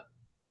juggernaut.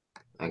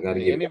 I got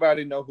to get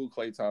anybody know who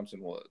Klay Thompson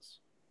was?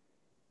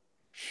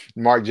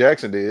 Mark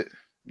Jackson did.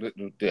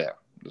 Yeah,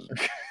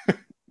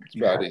 that's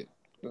about it.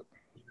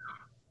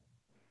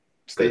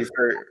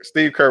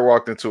 Steve Kerr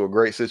walked into a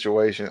great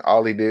situation.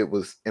 All he did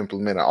was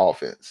implement an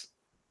offense.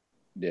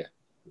 Yeah,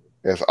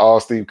 that's all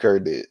Steve Kerr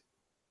did.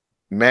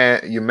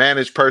 You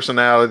manage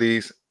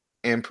personalities,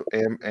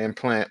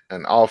 implant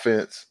an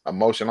offense, a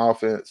motion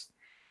offense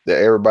that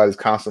everybody's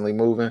constantly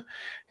moving.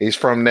 He's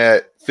from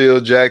that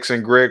Phil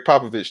Jackson, Greg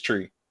Popovich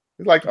tree.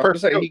 He's like the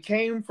person. He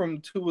came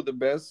from two of the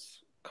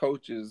best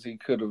coaches he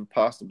could have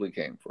possibly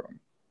came from.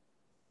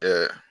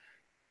 Yeah.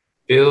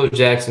 Phil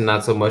Jackson,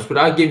 not so much, but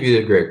I'll give you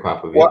the Greg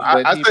Popovich.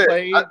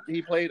 Well,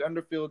 he played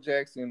under Phil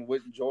Jackson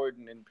with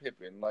Jordan and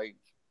Pippen.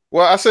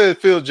 Well, I said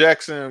Phil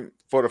Jackson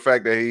for the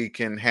fact that he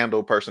can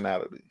handle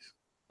personalities.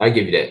 I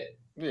give you that.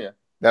 Yeah.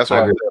 That's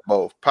why I said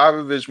both.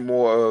 Popovich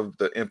more of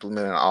the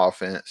implementing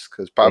offense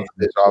because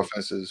Popovich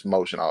offense is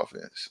motion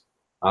offense.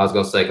 I was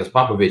gonna say because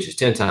Popovich is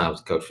 10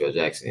 times Coach Phil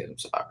Jackson. I'm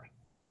sorry.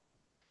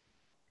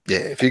 Yeah,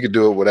 if he could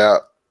do it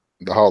without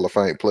the Hall of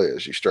Fame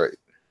players, you straight.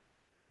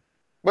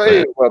 But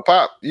yeah, well,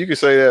 Pop, you could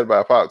say that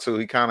about Pop too.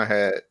 He kind of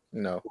had,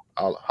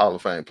 all Hall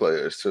of Fame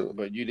players too.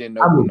 But you didn't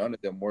know who none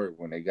of them were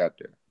when they got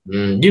there.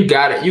 You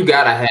gotta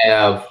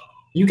have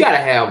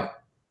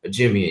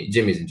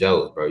Jimmy's and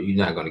Joe's, bro. You're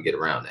not gonna get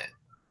around that.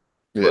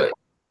 Yeah. But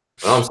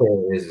what I'm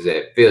saying is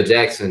that Phil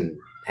Jackson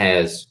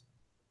has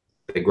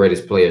the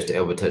greatest players to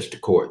ever touch the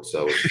court.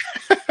 So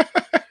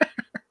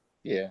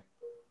yeah,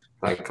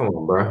 like, come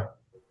on, bro.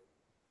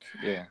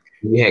 Yeah,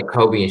 you had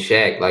Kobe and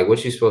Shaq. Like,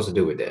 what you supposed to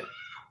do with that?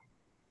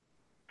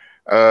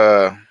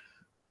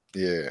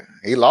 Yeah,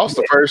 he lost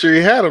the first year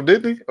he had him,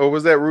 didn't he? Or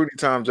was that Rudy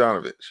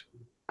Tomjanovich?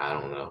 I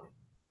don't know.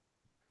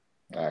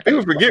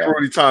 People forget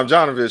Rudy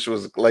Tomjanovich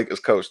was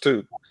Lakers coach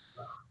too.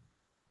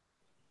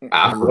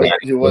 I forgot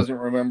he wasn't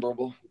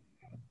rememberable.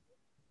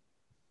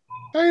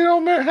 Hey, you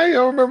don't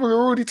remember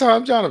Rudy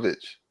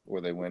Tomjanovich?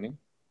 Were they winning?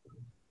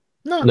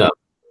 No.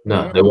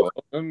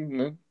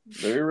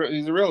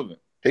 He's irrelevant.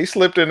 He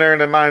slipped in there in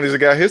the 90s and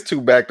got his 2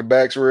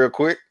 back-to-backs real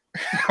quick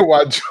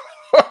while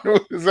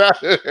Jordan was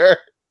out there.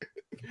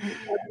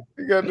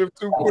 He got them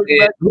 2 quick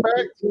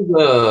back-to-backs.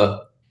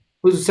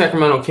 Who's the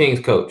Sacramento Kings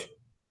coach?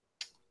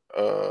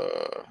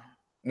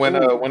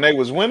 When they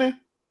was winning?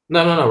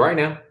 No, right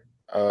now.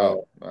 I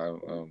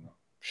don't know.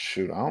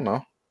 Shoot, I don't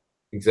know.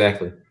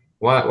 Exactly.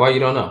 Why you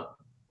don't know?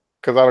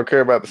 Because I don't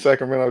care about the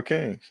Sacramento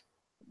Kings.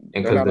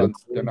 And they're not on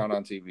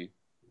TV.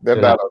 They're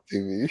not on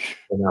TV.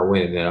 They're not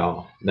winning at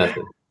all.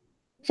 Nothing.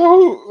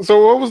 So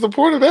what was the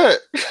point of that?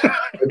 Y'all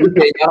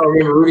don't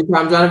remember Rudy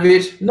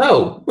Tomjanovich?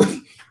 No.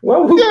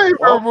 Well, yeah, you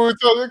remember Rudy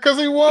Tomjanovich because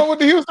he won with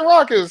the Houston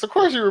Rockets. Of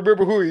course, you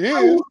remember who he is. I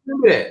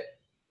remember that.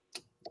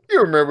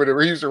 You remember the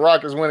Houston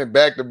Rockets winning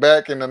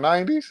back-to-back in the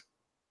 90s?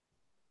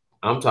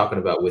 I'm talking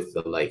about with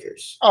the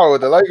Lakers. Oh,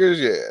 with the Lakers,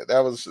 yeah,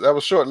 that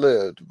was short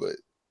lived, but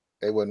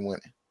they wasn't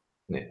winning.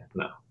 Yeah,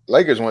 no.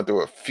 Lakers went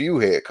through a few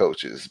head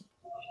coaches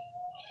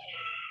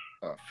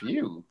A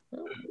few.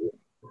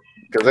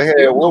 because they had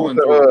Still what was going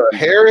through a few.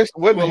 Harris?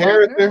 Wasn't Well,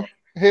 Harris right their now.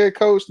 head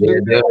coach?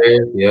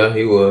 Yeah,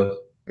 he was.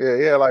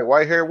 Yeah, like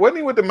white hair. Wasn't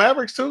he with the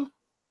Mavericks too?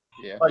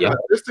 Yeah. Like Yeah. an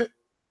assistant?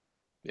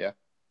 Yeah.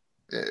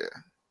 Yeah.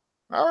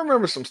 I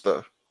remember some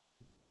stuff.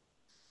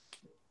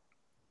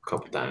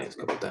 Couple things.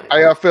 How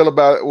y'all feel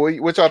about it?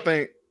 What y'all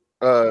think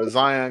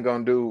Zion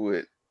gonna do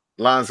with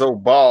Lonzo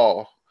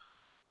Ball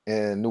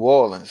in New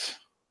Orleans?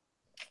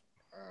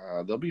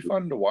 They'll be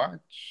fun to watch.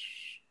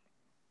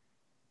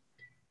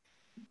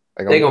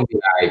 They're gonna be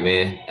all right,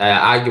 man.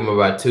 I give them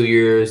about 2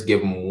 years.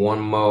 Give them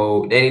one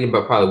more. They need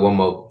about probably one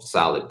more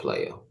solid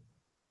player,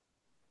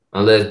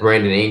 unless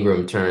Brandon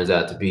Ingram turns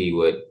out to be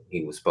what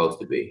he was supposed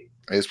to be.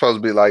 It's supposed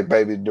to be like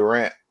Baby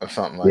Durant or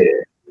something like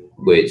that.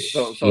 Which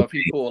So if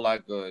he pull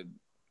like a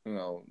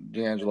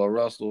D'Angelo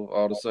Russell,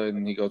 all of a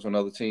sudden he goes to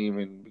another team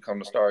and become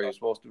the star he's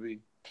supposed to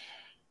be.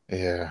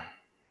 Yeah.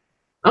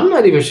 I'm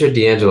not even sure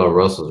D'Angelo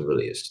Russell's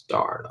really a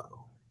star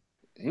though.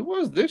 He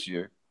was this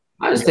year.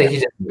 I just think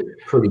he's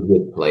a pretty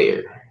good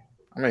player.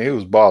 I mean, he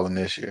was balling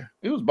this year.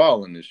 He was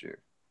balling this year.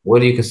 What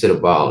do you consider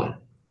balling?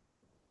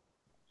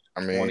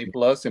 I mean, 20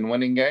 plus and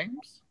winning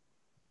games.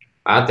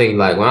 I think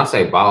like when I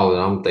say balling,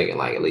 I'm thinking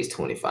like at least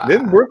 25.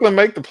 didn't Brooklyn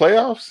make the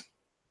playoffs?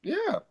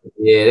 Yeah.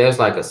 Yeah, that's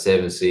like a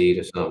 7 seed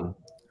or something.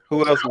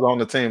 Who else was on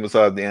the team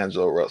besides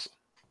D'Angelo Russell?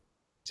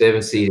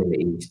 7 seed in the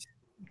East.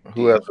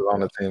 Who else was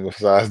on the team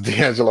besides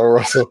D'Angelo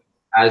Russell?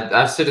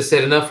 I should have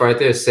said enough right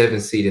there.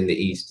 7 seed in the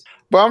East.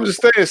 But I'm just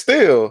saying,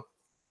 still,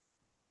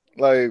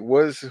 like,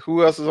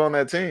 who else is on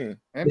that team?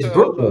 And It's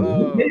Brooklyn.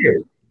 Who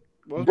cares?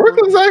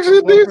 Brooklyn's actually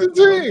a decent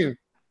team.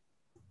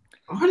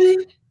 Are they?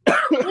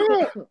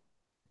 Yeah,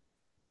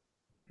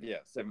 Yeah,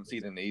 7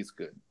 seed in the East,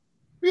 good.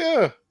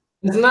 yeah,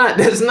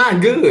 That's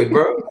not good,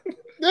 bro.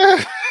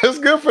 yeah. It's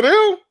good for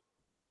them.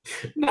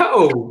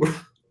 No.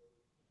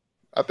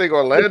 I think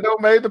Orlando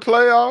made the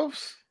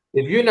playoffs.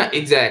 If you're not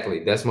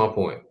exactly, that's my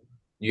point.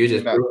 You're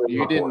just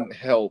You didn't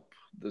help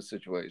the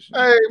situation.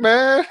 Hey,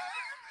 man,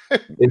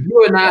 if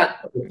you are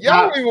not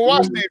y'all don't even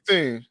watch these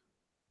teams.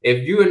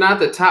 If you are not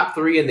the top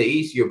 3 in the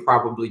East, you're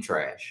probably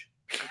trash.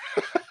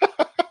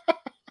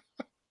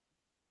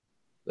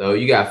 So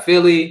you got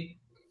Philly,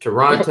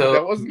 Toronto.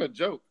 That wasn't a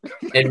joke.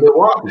 And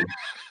Milwaukee.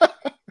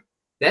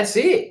 That's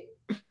it.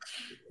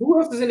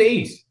 Who else is in the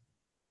East?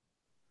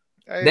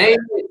 Hey, Name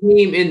a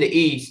team in the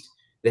East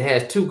that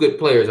has 2 good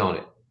players on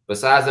it,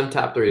 besides them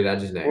top 3 that I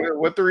just named.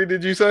 what 3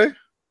 did you say?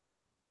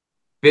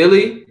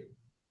 Philly,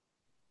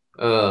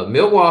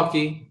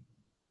 Milwaukee,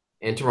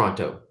 and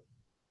Toronto.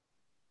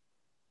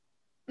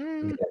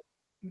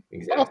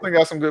 Exactly. Boston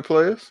got some good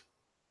players.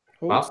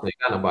 Boston ain't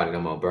got nobody no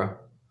more, bro.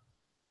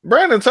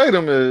 Brandon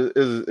Tatum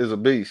is a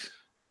beast.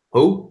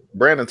 Who?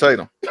 Brandon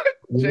Tatum.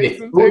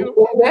 Jason Who? Tatum?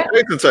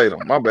 Jason Tatum.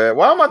 My bad.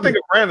 Why am I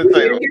thinking Brandon You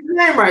Tatum? didn't get his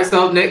name right,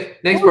 so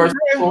next person.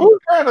 Who's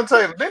Brandon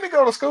Tatum? Didn't he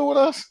go to school with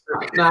us?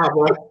 Nah,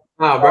 bro.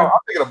 Oh, I'm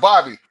thinking of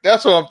Bobby.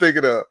 That's what I'm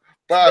thinking of.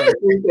 Bobby.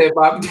 He said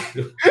Bobby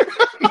Tatum.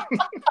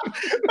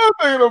 I'm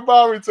thinking of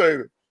Bobby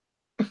Tatum.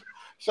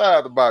 Shout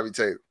out to Bobby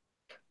Tatum.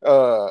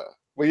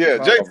 But yeah,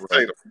 Jason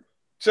Tatum.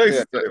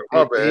 Jason Tatum.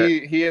 My bad.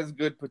 He has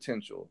good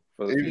potential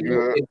for the He's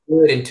future. It's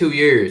good in 2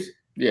 years.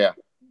 Yeah.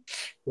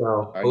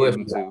 So I who give else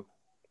him we got?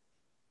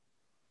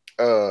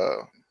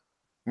 2.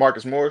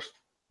 Marcus Morris.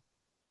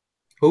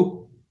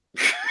 Who?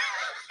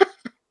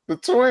 The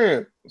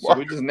twin. So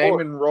we just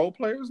naming role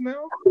players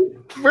now?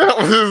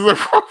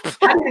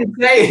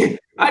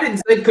 I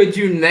didn't say could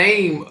you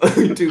name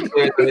 2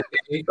 players on the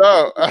team?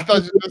 No, I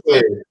thought you just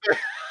said.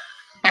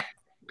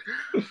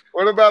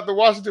 What about the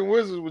Washington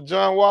Wizards with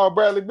John Wall,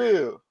 Bradley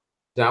Beal?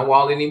 John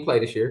Wall didn't even play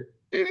this year.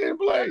 He didn't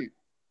play.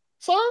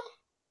 So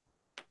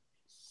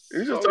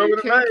you just So told me he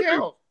the can't name.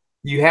 count.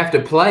 You have to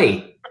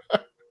play.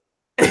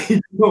 I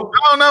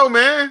don't know,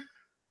 man.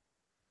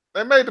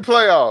 They made the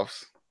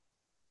playoffs.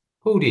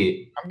 Who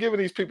did? I'm giving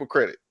these people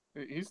credit.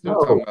 He's still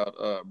talking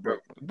about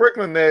Brooklyn.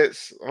 Brooklyn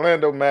Nets,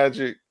 Orlando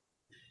Magic,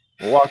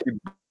 Milwaukee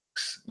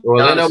Bucks.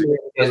 Orlando Giannis-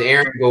 has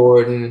Aaron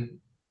Gordon,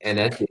 and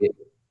that's it.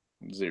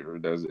 0,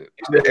 does it?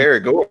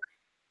 Eric Gordon.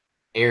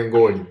 Aaron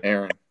Gordon.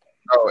 Aaron.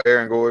 Oh,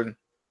 Aaron Gordon.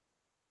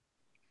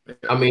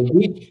 I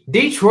mean,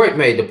 Detroit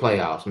made the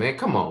playoffs, man.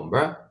 Come on,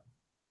 bro.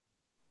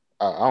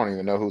 I don't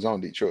even know who's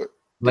on Detroit.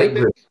 Blake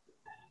Griffin.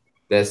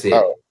 That's it.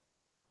 Oh.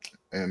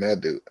 And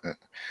that dude.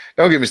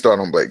 Don't get me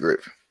started on Blake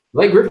Griffin.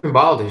 Blake Griffin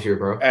balled this year,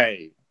 bro.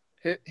 Hey,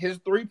 his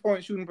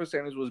 3-point shooting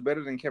percentage was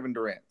better than Kevin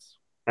Durant's.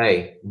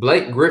 Hey,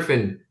 Blake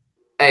Griffin.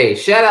 Hey,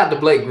 shout out to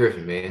Blake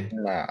Griffin, man.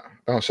 Nah,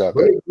 don't shout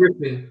Blake that.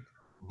 Griffin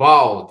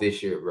balled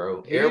this year,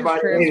 bro. He's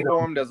Everybody hated him.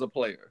 transformed as a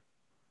player.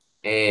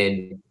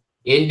 And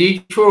in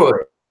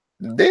Detroit,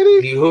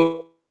 Did he? he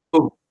hooped.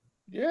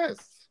 Yes.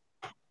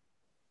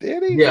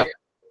 Did he? Yeah.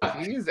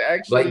 He's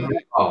actually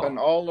Blake ball. an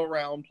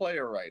all-around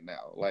player right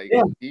now. Like,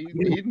 Yeah. he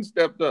didn't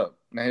stepped up.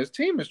 Now, his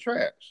team is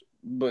trash,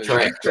 but he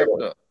Trash.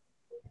 stepped up.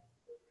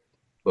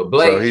 But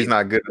Blake, So he's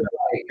not good enough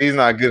he's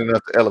not good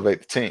enough to elevate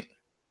the team.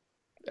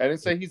 I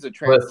didn't say he's a But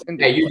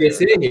transcendent hey, you player. just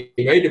said he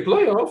made the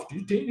playoffs.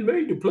 Your team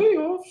made the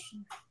playoffs.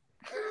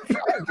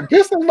 The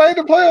Pistons made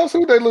the playoffs.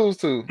 Who they lose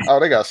to? Oh,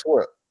 they got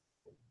swept.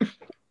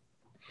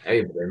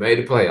 Hey, but they made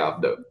the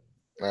playoff though.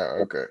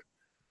 Oh, okay.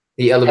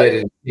 He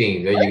elevated the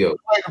team. There you go.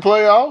 Made the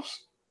playoffs.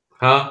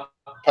 Huh?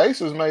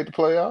 Pacers made the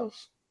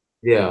playoffs.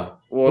 Yeah.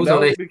 Well, Who's that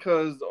on was their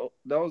because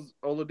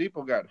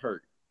Oladipo got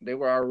hurt. They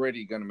were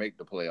already going to make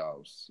the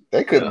playoffs.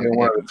 They couldn't Yeah. be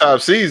one of the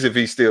top seeds if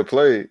he still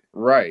played.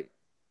 Right.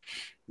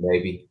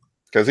 maybe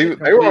Because they were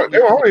completely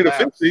only the fifth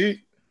collapsed.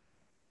 seed.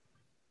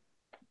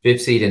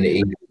 fifth seed in the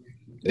East?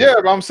 Yeah,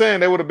 but I'm saying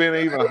they would have been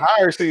an even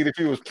higher seed if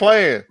he was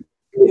playing.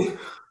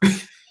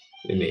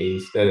 In the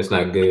East. That is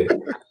not good.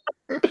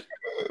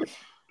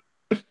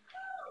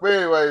 But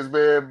anyways,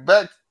 man,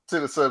 back to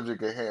the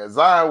subject at hand.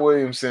 Zion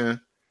Williamson.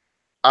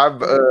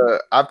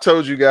 I've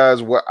told you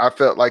guys what I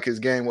felt like his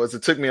game was.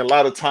 It took me a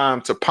lot of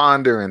time to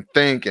ponder and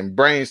think and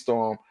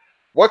brainstorm.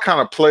 What kind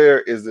of player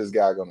is this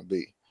guy going to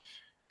be?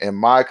 And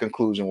my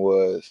conclusion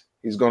was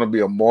he's going to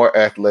be a more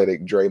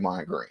athletic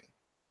Draymond Green.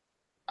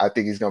 I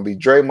think he's going to be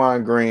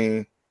Draymond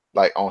Green,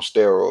 like on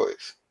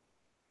steroids.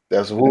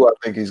 That's who I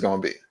think he's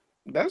going to be.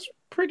 That's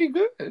pretty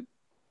good.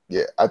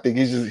 Yeah, I think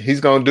he's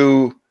going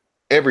to do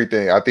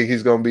everything. I think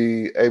he's going to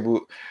be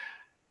able.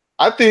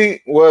 I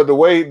think the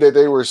way that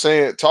they were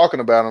talking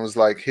about him was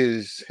like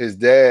his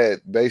dad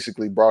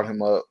basically brought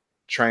him up,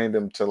 trained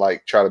him to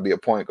like try to be a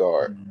point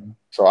guard. Mm-hmm.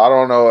 So I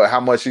don't know how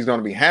much he's going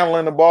to be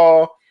handling the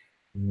ball.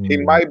 He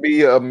Mm. might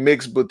be a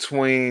mix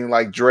between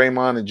like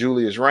Draymond and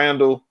Julius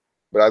Randle,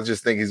 but I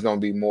just think he's going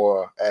to be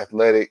more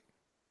athletic.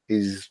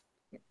 He's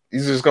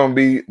just going to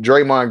be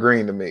Draymond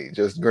Green to me,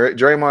 just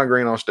Draymond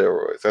Green on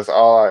steroids. That's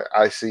all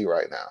I see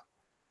right now.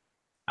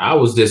 I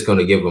was just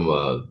gonna give him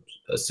a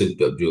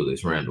souped up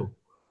Julius Randle.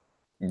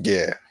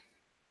 Yeah,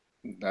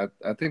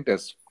 I think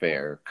that's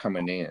fair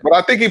coming in. but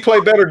I think he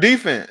played better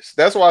defense.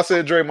 That's why I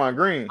said Draymond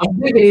Green. I'm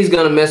thinking he's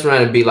gonna mess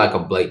around and be like a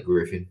Blake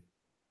Griffin.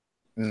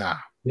 Nah,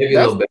 Maybe a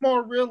That's little the bit.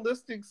 more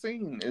realistic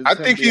scene. Is I him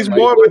think being he's like,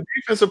 more of a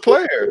defensive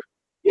player.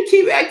 You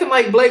keep acting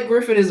like Blake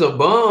Griffin is a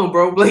bum,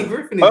 bro. Blake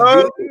Griffin is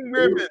good.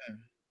 Griffin.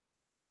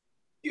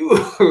 You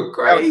are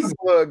crazy.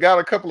 Got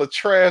a couple of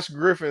trash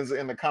Griffins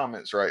in the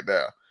comments right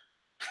now.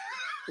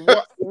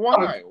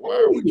 Why? Why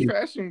are we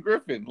trashing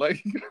Griffin?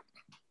 Like,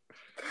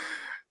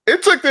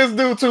 it took this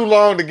dude too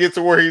long to get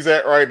to where he's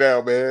at right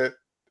now, man.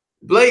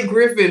 Blake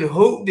Griffin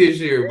hooped this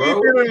year, bro.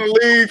 He's been in the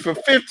league for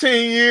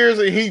 15 years,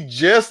 and he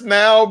just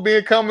now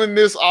becoming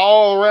this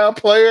all-around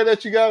player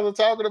that you guys are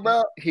talking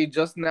about. he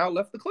just now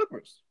left the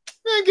Clippers.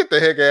 Man, get the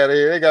heck out of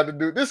here! They got to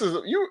do this.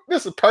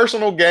 Is a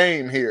personal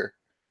game here.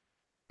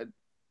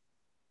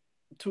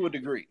 To a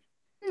degree.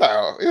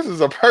 No, this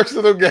is a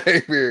personal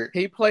game here.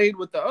 He played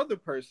with the other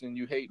person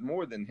you hate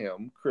more than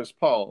him, Chris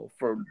Paul,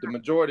 for the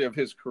majority of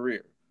his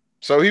career.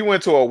 So he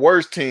went to a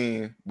worse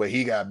team, but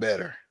he got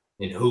better.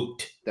 And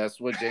hooped. That's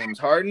what James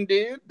Harden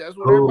did. That's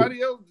what Oh.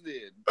 everybody else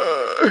did.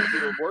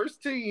 The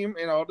worst team,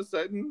 and all of a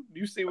sudden,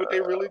 you see what they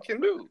really can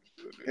do.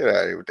 Get out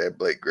of here with that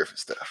Blake Griffin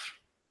stuff.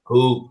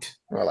 Hooped.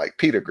 Or like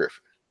Peter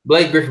Griffin.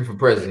 Blake Griffin for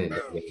president.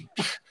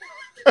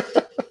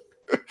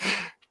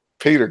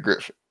 Peter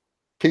Griffin.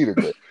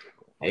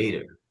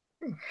 Hater.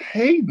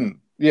 Hayden.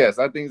 Yes,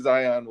 I think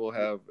Zion will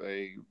have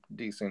a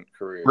decent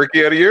career.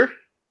 Rookie of the year?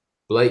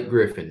 Blake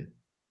Griffin.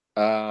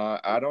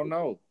 I don't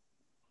know.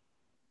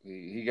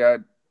 He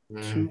got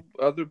two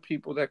other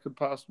people that could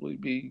possibly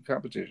be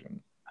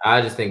competition.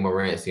 I just think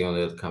Morant's the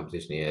only other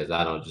competition he has.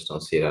 I don't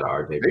see it out of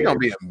RJ.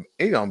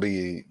 He gonna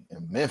be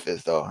in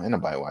Memphis though. Ain't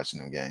nobody watching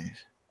them games.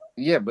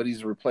 Yeah, but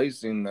he's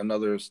replacing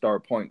another star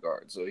point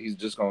guard, so he's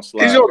just gonna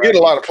slide. He's gonna get right a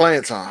lot of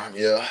playing time.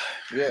 Yeah,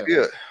 Yeah.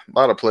 a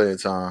lot of playing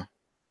time.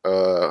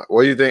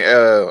 What do you think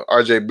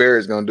RJ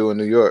Barrett's gonna do in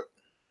New York?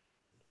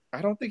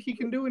 I don't think he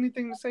can do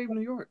anything to save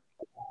New York.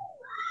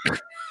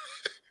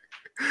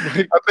 I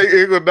think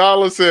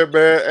Iguodala said,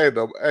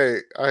 "Man,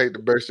 I hate to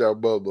burst your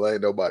bubble.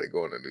 Ain't nobody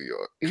going to New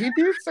York." He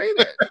did say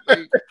that.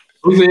 Like,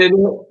 Who said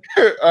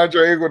that?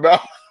 Andre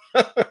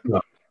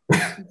Iguodala.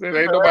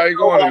 there ain't nobody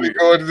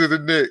going to the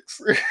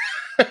Knicks.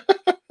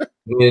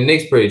 The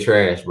Knicks pretty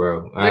trash,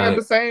 bro. They got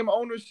the same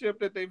ownership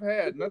that they've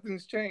had.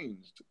 Nothing's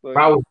changed. Like, If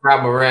I was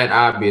Ja Morant,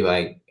 I'd be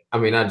like, I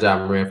mean, not Ja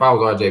Morant. If I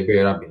was RJ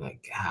Barrett, I'd be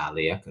like,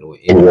 golly, I could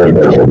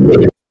have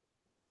went.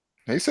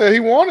 He said he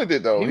wanted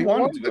it though. he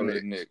wanted to go to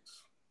the Knicks.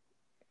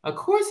 Of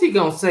course he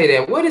gonna say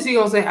that. What is he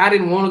gonna say? I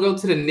didn't want to go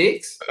to the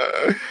Knicks.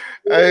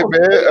 Hey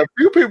man, a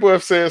few people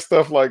have said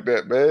stuff like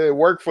that, man. It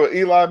worked for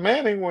Eli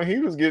Manning when he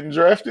was getting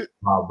drafted.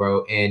 Oh,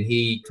 bro, and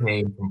he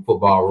came from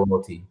football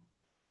royalty.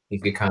 He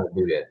could kind of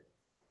do that.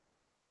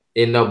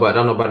 And don't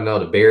nobody know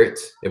the Barretts.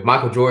 If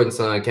Michael Jordan's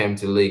son came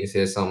to the league and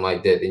said something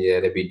like that, then yeah,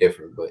 that'd be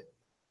different. But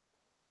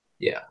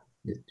yeah,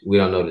 we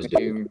don't know this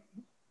dude.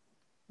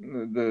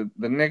 The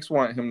Knicks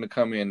want him to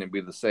come in and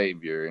be the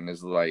savior, and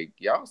it's like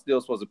y'all still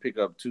supposed to pick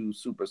up two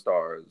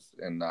superstars,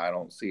 and I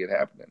don't see it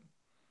happening.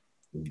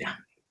 Nah.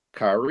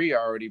 Kyrie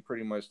already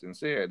pretty much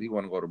said he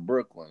want to go to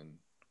Brooklyn,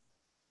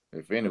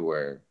 if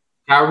anywhere.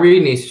 Kyrie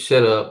needs to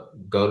shut up,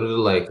 go to the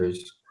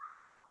Lakers,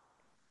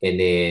 and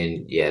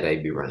then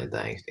they'd be running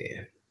things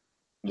then.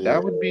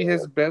 That would be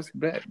his best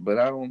bet, but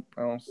I don't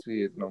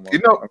see it no more. You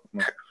know,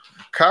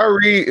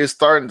 Kyrie is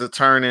starting to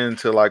turn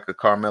into like a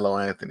Carmelo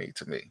Anthony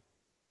to me.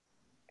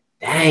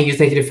 Dang, you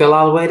think he fell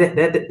all the way that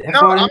No,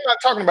 far? I'm not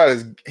talking about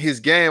his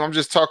game. I'm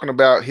just talking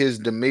about his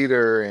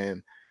demeanor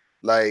and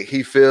like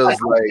he feels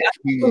like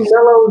he's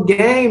Carmelo's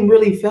game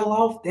really fell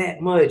off that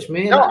much,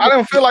 man. No, I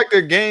don't feel like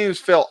their games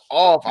fell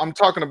off. I'm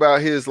talking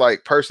about his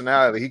like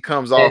personality. He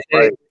comes off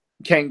like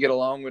can't get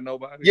along with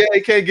nobody. Yeah,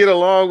 he can't get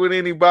along with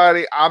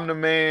anybody. I'm the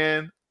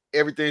man.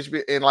 Everything should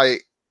be and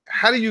like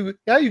how do you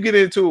get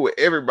into it with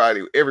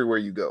everybody everywhere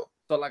you go?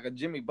 So like a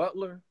Jimmy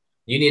Butler.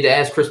 You need to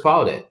ask Chris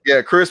Paul that.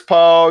 Yeah, Chris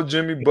Paul,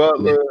 Jimmy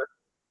Butler,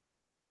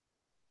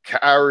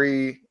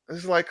 Kyrie.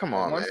 It's like, come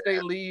on. Once they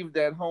leave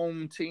that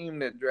home team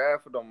that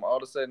drafted them, all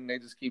of a sudden they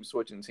just keep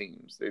switching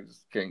teams. They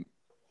just can't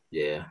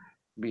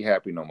be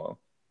happy no more.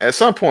 At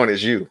some point,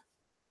 it's you.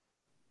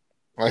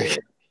 Like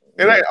it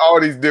ain't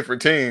all these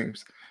different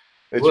teams.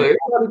 Well,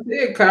 everybody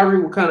said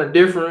Kyrie was kind of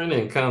different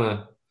and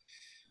kind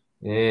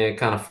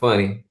of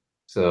funny.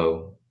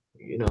 So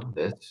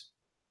that's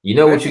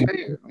what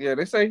you. Yeah,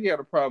 they say he had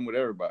a problem with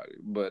everybody,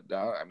 but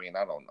I mean,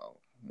 I don't know.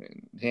 I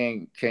mean, he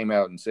ain't came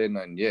out and said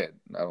nothing yet.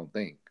 I don't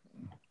think.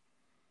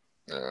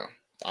 Yeah,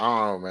 I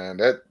don't know,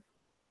 man.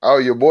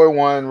 Your boy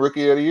won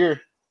Rookie of the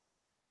Year.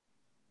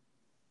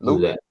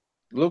 Luka.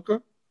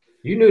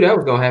 You knew that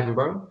was gonna happen,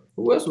 bro.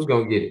 Who else was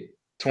gonna get it?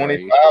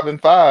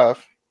 25-5.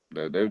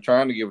 They were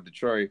trying to give it to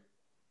Trey.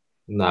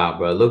 Nah,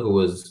 bro. Luka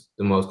was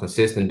the most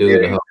consistent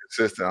dude. Yeah,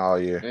 consistent all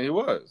year. Yeah, he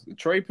was.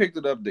 Trey picked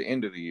it up the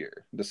end of the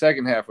year. The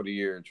second half of the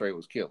year, Trey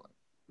was killing,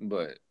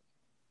 but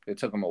it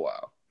took him a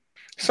while.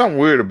 Something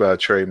weird about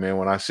Trey, man.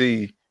 When I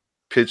see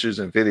pictures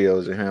and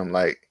videos of him,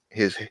 like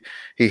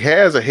he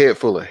has a head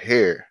full of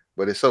hair,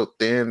 but it's so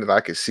thin that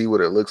I can see what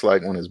it looks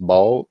like when it's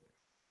bald.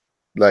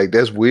 Like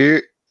that's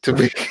weird to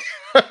me.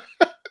 Am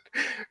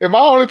I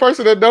the only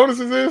person that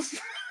notices this?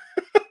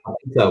 I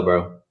think so,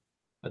 bro.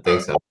 I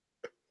think so.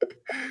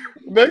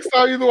 Next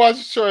time you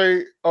watch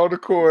Trey on the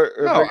court,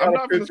 no, I'm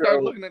not going to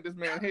start looking at this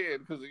man's head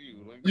because of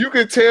you. Like, you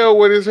can tell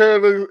what his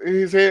head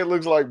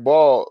looks like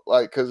bald,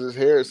 like because his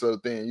hair is so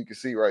thin, you can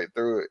see right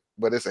through it.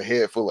 But it's a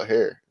head full of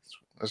hair.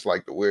 It's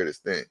like the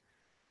weirdest thing.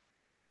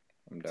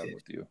 I'm done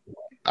with you.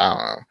 I don't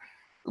know,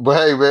 but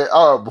hey,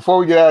 man. Before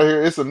we get out of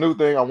here, it's a new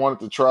thing I wanted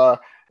to try,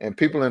 and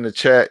people in the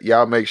chat,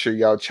 y'all make sure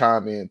y'all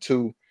chime in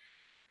too.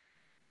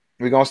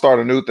 We're gonna start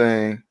a new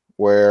thing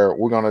where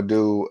we're gonna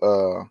do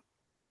who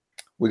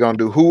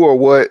or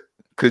what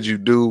could you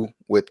do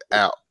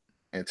without.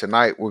 And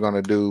tonight we're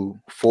gonna do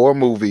 4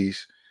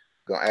 movies.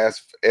 Gonna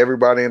ask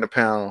everybody in the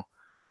panel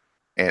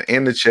and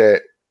in the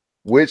chat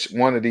which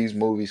one of these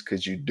movies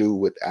could you do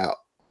without.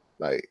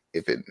 Like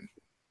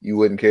you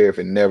wouldn't care if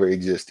it never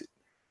existed.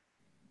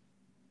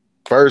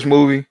 First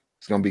movie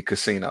is gonna be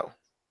Casino.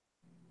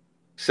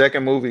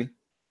 Second movie,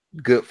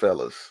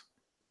 Goodfellas.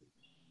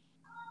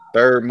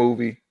 Third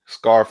movie,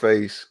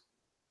 Scarface.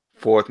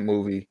 Fourth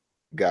movie,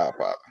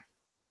 Godfather.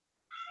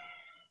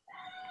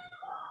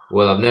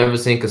 Well, I've never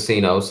seen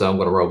Casino, so I'm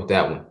going to roll with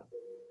that one.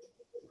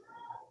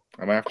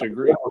 I'm gonna have to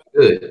agree.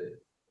 Good.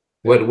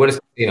 What is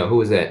Casino?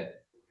 Who is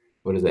that?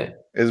 What is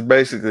that? It's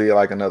basically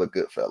like another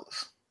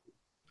Goodfellas.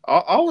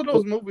 All of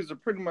those movies are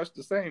pretty much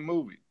the same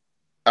movie.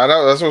 I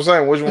know, that's what I'm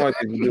saying. Which one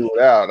can you do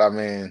without? I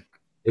mean,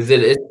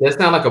 that's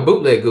not like a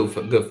bootleg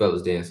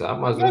Goodfellas then. So I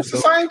might as well. It's the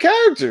same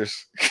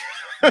characters.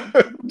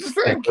 The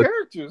same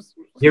characters.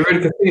 Get rid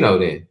of Casino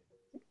then.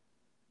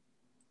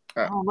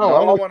 I don't know. The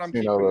only one I'm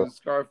keeping is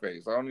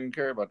Scarface. I don't even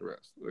care about the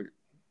rest.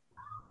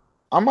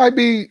 I might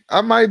be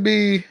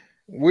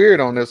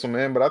weird on this one,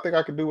 man, but I think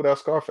I could do without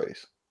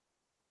Scarface.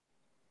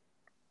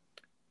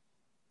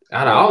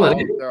 Out of all of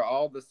them, they're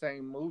all the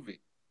same movie.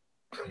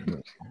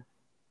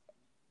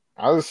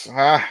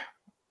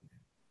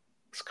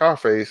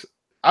 Scarface.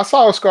 I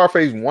saw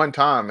Scarface one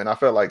time, and I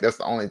felt like that's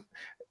I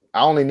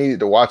only needed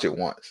to watch it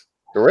once.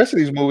 The rest of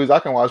these movies I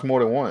can watch more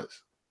than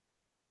once.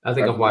 I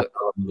think I've watched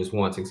all of them just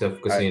once, except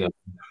for Casino.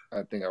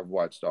 I think I've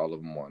watched all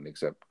of them once,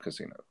 except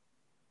Casino.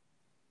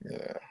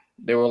 Yeah,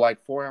 they were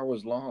like 4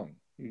 hours long.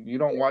 You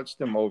don't watch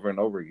them over and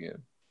over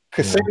again.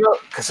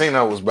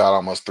 Casino was about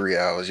almost 3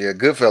 hours. Yeah,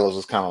 Goodfellas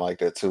was kind of like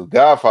that too.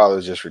 Godfather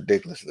was just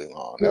ridiculously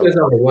long. There's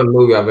only one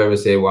movie I've ever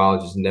said, well,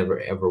 I'll just never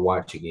ever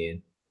watch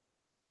again.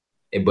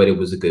 But it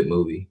was a good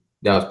movie.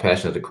 That was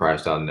Passion of the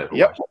Christ. I'll never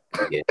watch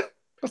it again.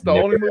 That's the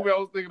only movie I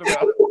was thinking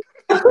about.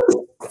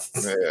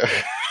 Yeah.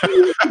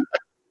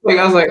 Like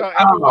I was like,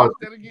 I don't watch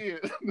that again.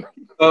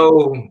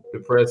 So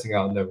depressing.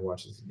 I'll never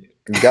watch this again.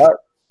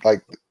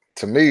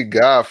 To me,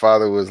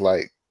 Godfather was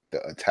like the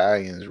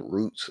Italians'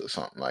 Roots or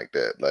something like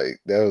that.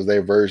 Like that was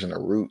their version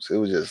of Roots. It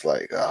was just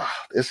like,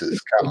 this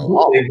is kind of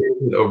long.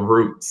 Of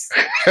Roots.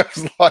 It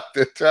was like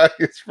the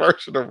Italians'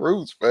 version of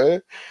Roots,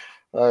 man.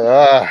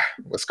 But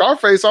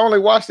Scarface, I only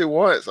watched it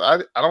once.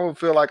 I don't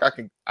feel like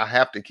I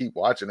have to keep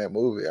watching that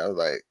movie. I was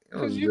like,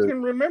 Because you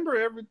can remember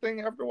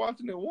everything after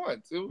watching it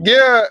once.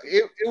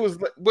 It was,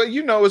 but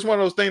it's one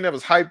of those things that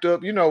was hyped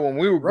up. When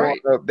we were growing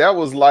up, that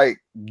was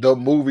like the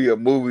movie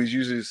of movies.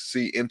 You just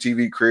see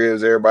MTV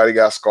Cribs, everybody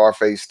got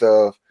Scarface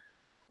stuff,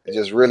 and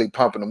just really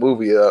pumping the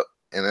movie up.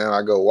 And then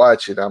I go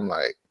watch it. I'm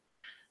like,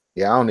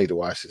 yeah, I don't need to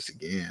watch this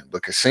again.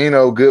 But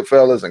Casino,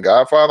 Goodfellas, and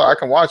Godfather, I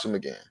can watch them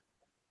again.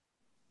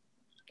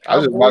 I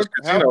just watched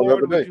Casino the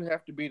other day. Would you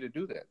have to be to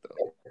do that,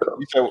 though?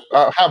 You said,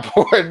 how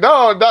bored?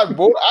 No, not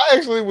bored. I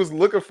actually was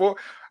looking for.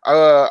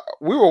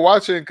 We were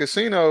watching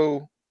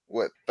Casino.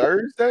 What,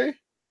 Thursday?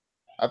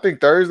 I think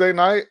Thursday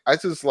night. I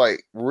just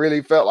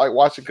really felt like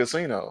watching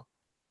Casino.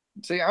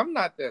 See, I'm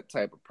not that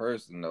type of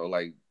person though.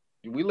 Like,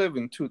 we live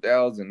in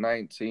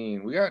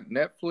 2019. We got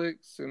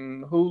Netflix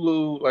and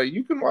Hulu. Like,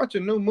 you can watch a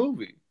new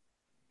movie.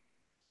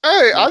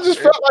 Hey, I just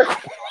felt like.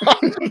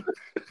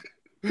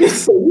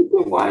 So you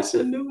can watch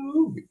a new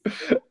movie.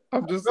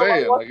 I'm just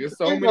saying, like, there's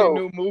so many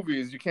new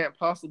movies, you can't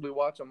possibly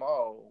watch them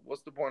all.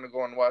 What's the point of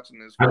going and watching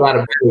this? I got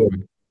a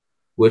question.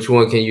 Which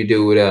one can you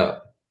do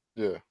without?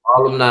 Yeah.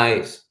 Harlem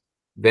Nights,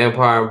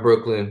 Vampire in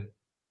Brooklyn,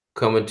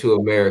 Coming to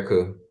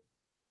America,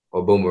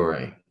 or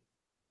Boomerang?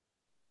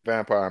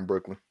 Vampire in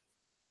Brooklyn.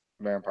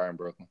 Vampire in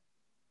Brooklyn.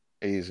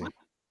 Easy.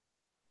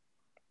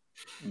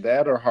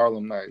 That or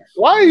Harlem Nights.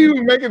 Why are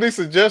you making these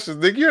suggestions?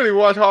 Nick, you didn't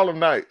watch Harlem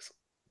Nights.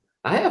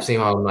 I have seen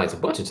Harlem Nights a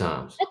bunch of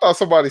times. I thought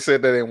somebody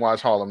said they didn't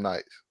watch Harlem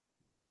Nights.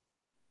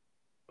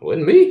 It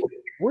wasn't me.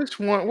 Which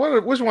one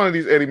of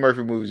these Eddie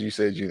Murphy movies you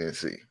said you didn't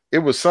see? It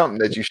was something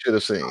that you should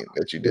have seen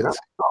that you didn't see.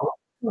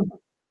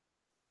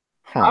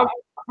 I've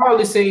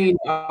probably seen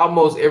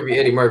almost every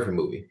Eddie Murphy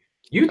movie.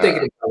 You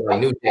thinking about like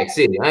New Jack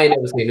City? I ain't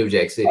never seen New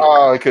Jack City.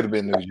 Oh, it could have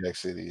been New Jack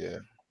City, yeah.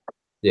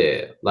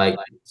 Yeah, like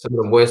some of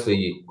them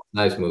Wesley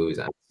Snipes movies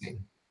I've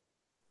seen.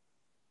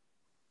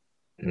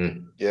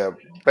 Yeah,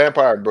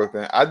 Vampire in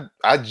Brooklyn.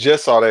 I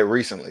just saw that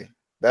recently.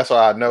 That's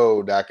why I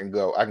know that I can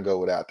go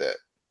without that.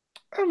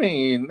 I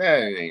mean,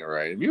 that ain't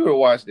right. If you would have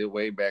watched it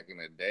way back in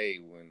the day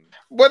when.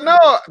 But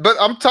no, but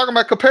I'm talking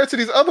about compared to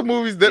these other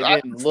movies that I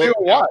can still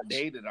watch.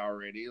 Outdated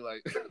already,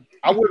 like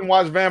I wouldn't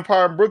watch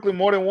Vampire in Brooklyn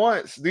more than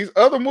once. These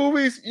other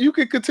movies, you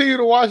can continue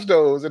to watch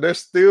those, and they're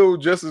still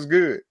just as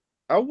good.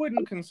 I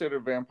wouldn't consider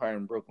Vampire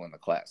in Brooklyn a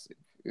classic.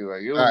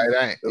 Like, it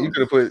ain't. You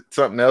could have put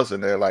something else in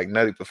there, like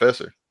Nutty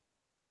Professor.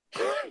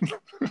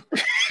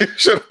 You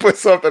should have put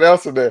something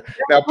else in there.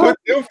 Now put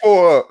them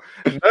four up: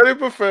 Nutty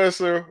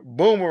Professor,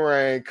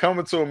 Boomerang,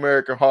 Coming to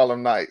America,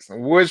 Harlem Nights.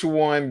 And which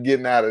one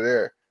getting out of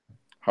there?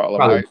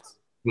 Harlem Nights.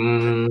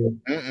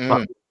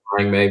 Boomerang,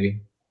 maybe.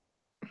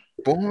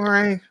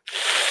 Boomerang.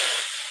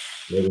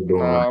 Maybe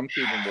Boomerang. No, I'm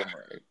keeping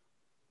Boomerang.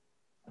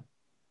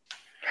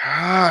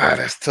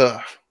 That's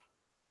tough.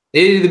 It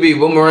either be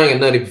Boomerang or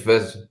Nutty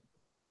Professor.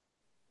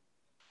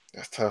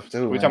 That's tough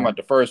too. We're talking about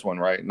the first one,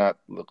 right? Not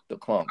the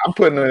clump. I'm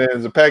putting it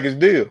as a package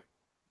deal.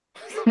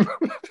 Then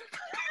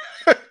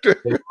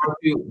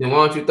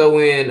why don't you throw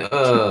in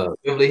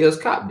Beverly Hills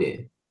Cop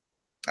then?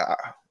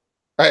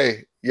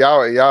 Hey,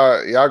 y'all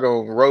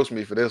gonna roast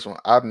me for this one.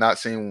 I've not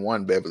seen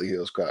one Beverly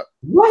Hills Cop.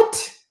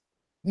 What?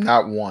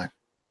 Not one.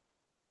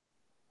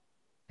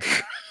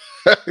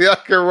 Y'all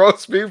can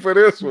roast me for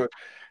this one.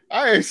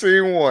 I ain't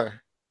seen one.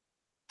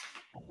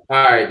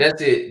 All right,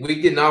 that's it.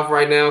 We getting off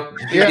right now.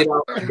 Get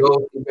off and go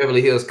to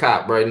Beverly Hills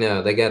Cop right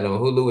now. They got it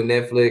on Hulu and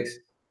Netflix.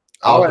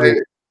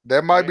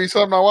 That might be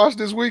something I watch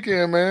this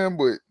weekend, man.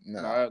 But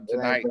no,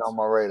 tonight on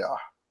my radar.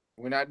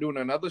 We're not doing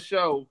another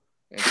show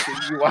until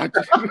you watch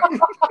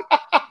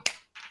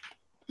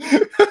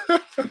it.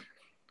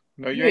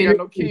 No, you ain't got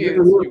no kids.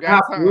 You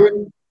got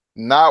time.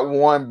 Not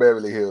one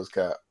Beverly Hills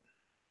Cop.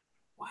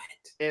 What?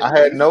 I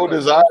had no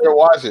desire to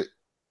watch it.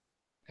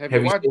 Have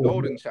you watched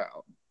Golden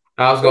Child?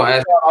 I was gonna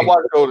ask. I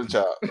watched Golden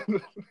Child.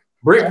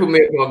 Brick put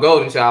me on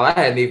Golden Child. I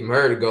hadn't even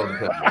heard of Golden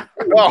Child.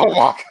 Oh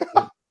my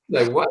God!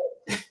 Like what?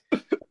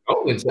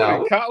 Golden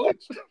Child?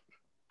 College?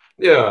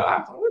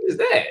 Yeah. What is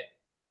that?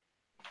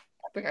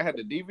 I think I had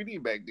the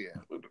DVD back then.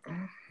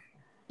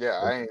 Yeah,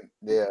 I ain't.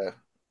 Yeah,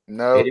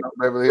 no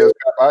Beverly Hills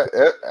Cop.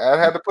 I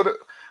had to put it.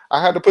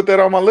 I had to put that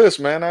on my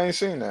list, man. I ain't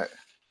seen that.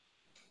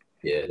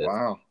 Yeah.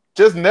 Wow.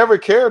 Just never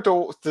cared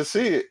to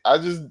see it. I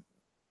just.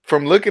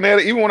 From looking at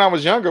it, even when I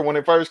was younger, when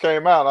it first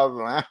came out, I was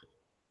like,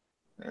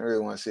 I really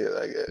want to see it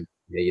like that.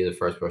 Yeah, you're the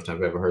first person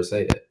I've ever heard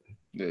say that.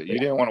 Yeah, you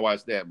didn't want to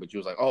watch that, but you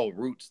was like, oh,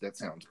 Roots, that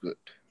sounds good.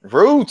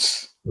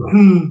 Roots.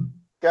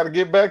 Got to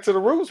get back to the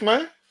roots,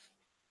 man.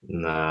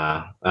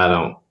 Nah, I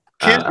don't.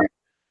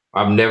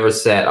 I've never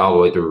sat all the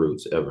way through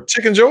Roots, ever.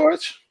 Chicken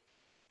George?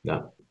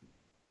 No.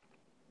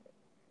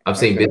 I've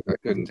seen bits. I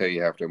couldn't tell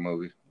you after a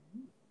movie.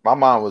 My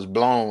mind was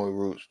blown with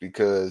Roots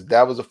because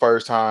that was the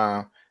first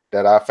time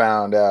that I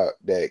found out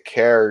that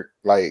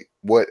like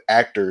what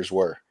actors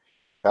were.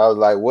 I was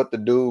like, what the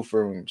dude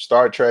from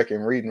Star Trek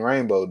and Reading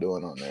Rainbow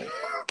doing on there?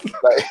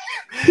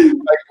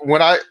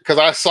 Because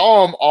I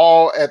saw them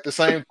all at the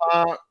same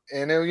time,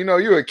 and then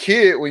you're a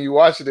kid when you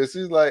watch this.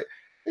 He's like,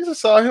 I just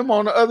saw him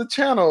on the other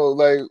channel.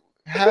 Like,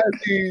 how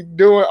is he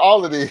doing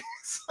all of these?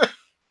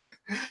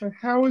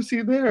 How is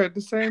he there at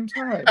the same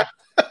time?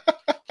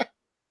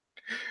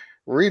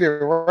 Reading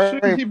Rainbow.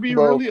 Shouldn't he be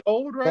really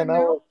old right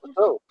now?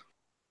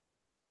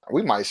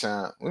 We might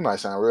sound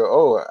real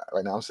old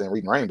right now. I'm saying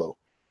Reading Rainbow.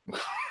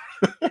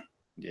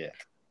 Yeah.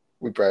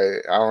 I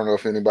don't know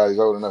if anybody's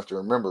old enough to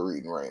remember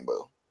Reading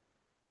Rainbow.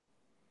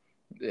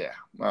 Yeah.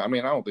 I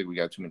mean, I don't think we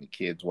got too many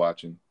kids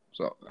watching.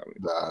 So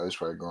Nah, it's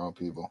probably grown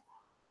people.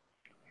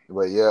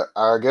 But yeah,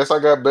 I guess I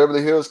got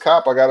Beverly Hills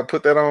Cop. I gotta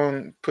put that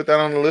on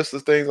the list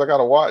of things I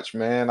gotta watch,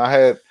 man. I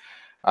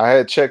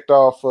had checked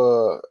off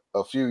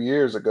a few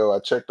years ago. I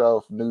checked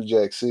off New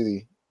Jack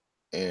City,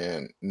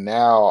 and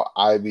now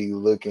I be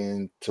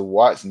looking to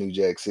watch New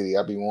Jack City.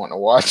 I be wanting to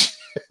watch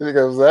it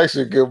because it's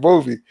actually a good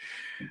movie.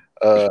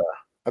 I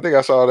think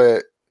I saw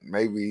that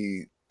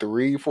maybe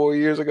 3-4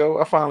 years ago.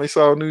 I finally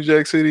saw New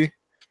Jack City,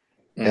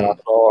 and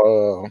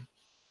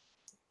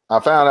I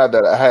found out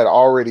that I had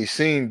already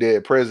seen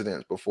Dead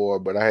Presidents before,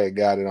 but I had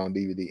got it on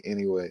DVD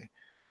anyway.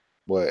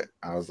 But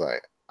I was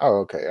like, oh,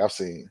 okay, I've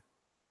seen.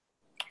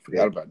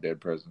 Forgot about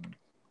Dead Presidents.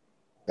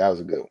 That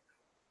was a good one.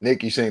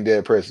 Nick, you seen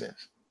Dead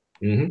Presidents?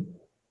 Mm-hmm.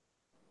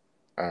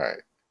 All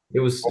right. It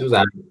was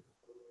out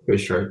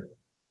pretty straight.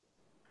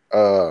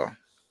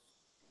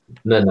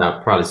 Nothing.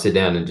 I'll probably sit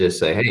down and just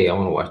say, hey, I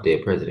want to watch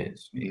Dead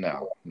Presidents.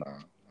 No.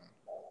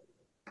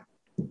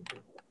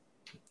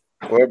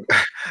 Well,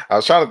 I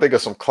was trying to think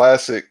of some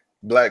classic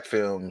black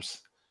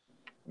films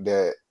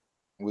that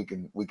we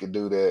could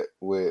do that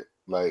with,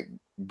 like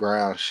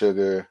Brown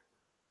Sugar,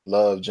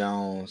 Love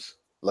Jones,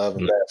 Love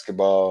and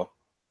Basketball.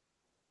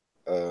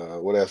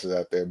 What else is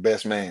out there?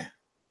 Best Man.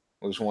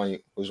 Which one you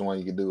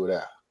could do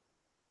without?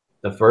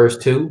 The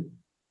first two.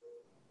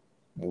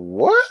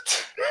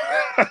 What?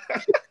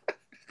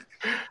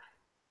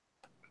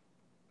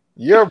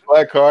 Your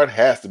black card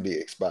has to be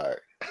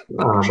expired.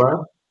 Nah,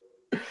 bro.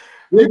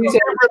 You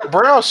remember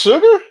Brown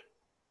Sugar?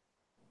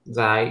 It's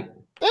all right.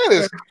 That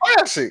is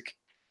classic.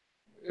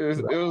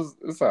 It's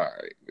all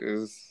right.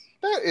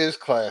 That is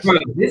classic. Bro,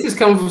 this is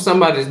coming from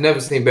somebody that's never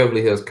seen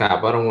Beverly Hills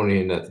Cop. I don't want to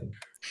hear nothing.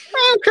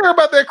 I don't care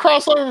about that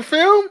crossover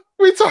film.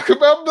 We talk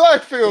about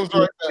black films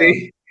right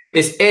now.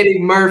 It's Eddie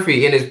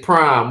Murphy in his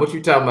prime. What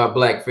you talking about,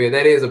 black film?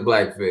 That is a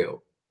black film.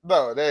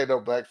 No, that ain't no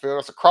black film.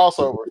 It's a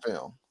crossover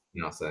film.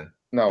 You know what I'm saying?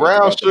 No,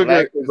 Brown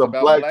Sugar is a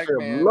black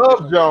film.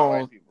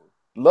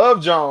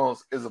 Love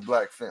Jones is a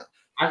black film.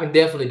 I can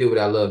definitely do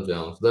without Love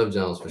Jones. Love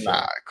Jones for sure.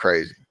 Nah,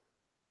 crazy.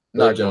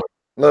 Love Jones.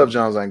 Love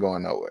Jones ain't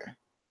going nowhere.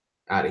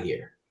 Out of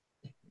here.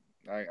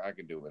 I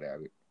can do without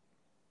it.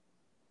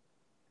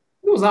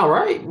 It was all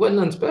right. Wasn't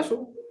nothing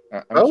special.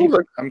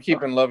 I'm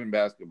keeping Love and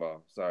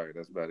Basketball. Sorry,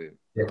 that's about it.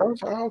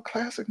 Those are all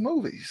classic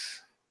movies.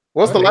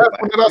 What's the last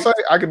one that I say?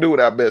 I can do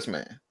without Best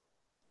Man.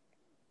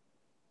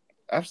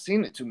 I've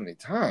seen it too many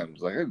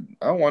times. Like I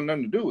don't want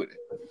nothing to do with it.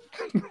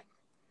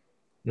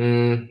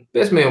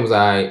 Best Man was all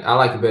right. I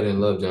like it better than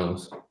Love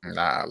Jones.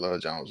 Nah,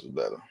 Love Jones is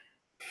better.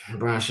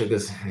 Brown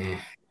Sugar's,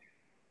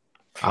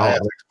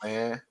 classics,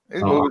 man.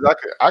 These movies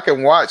I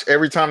can watch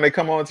every time they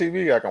come on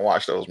TV. I can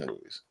watch those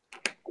movies.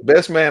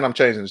 Best Man, I'm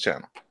changing the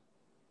channel.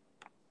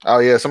 Oh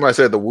yeah, somebody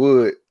said The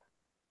Wood.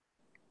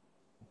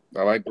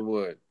 I like The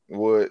Wood.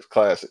 Wood's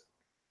classic.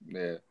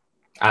 Yeah.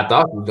 I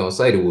thought you was gonna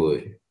say The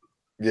Wood.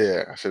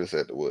 Yeah, I should have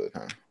said The Wood,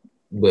 huh?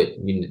 But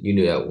you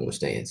knew that one was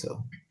staying,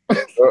 so.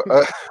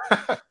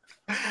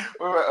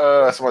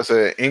 Somebody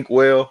said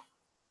Inkwell.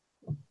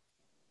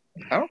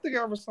 I don't think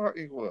I ever saw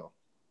Inkwell.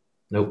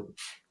 Nope.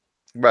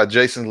 About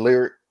Jason's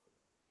Lyric.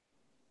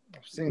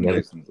 I've seen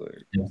Jason's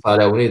Lyric. I saw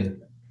that one either.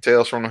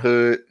 Tales from the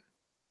Hood.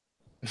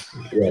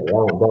 Yeah,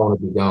 don't want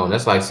to be gone.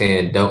 That's like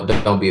saying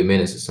don't be a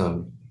menace or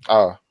something.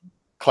 Oh,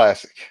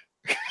 classic.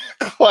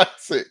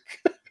 Classic.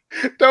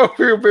 Don't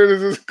be a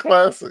menace is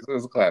classic.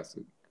 It's a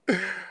classic.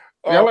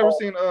 Y'all ever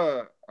seen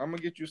I'm Gonna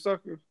Get You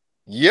Sucker?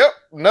 Yep,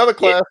 another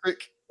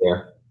classic.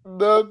 Yeah.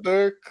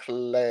 Another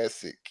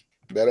classic.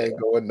 That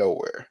ain't going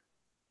nowhere.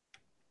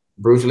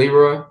 Bruce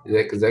Leroy?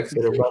 Is that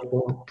considered a black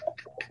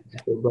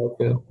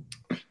film?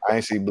 I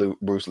ain't see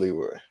Bruce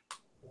Leroy.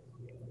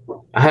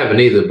 I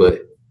haven't either,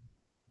 but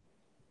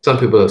some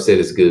people have said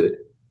it's good.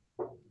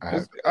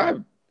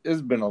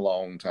 It's been a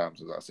long time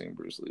since I've seen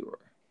Bruce Leroy.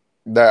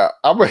 Now,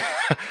 I'm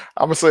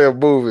gonna say a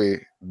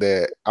movie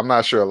that I'm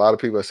not sure a lot of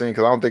people have seen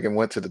because I don't think it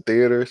went to the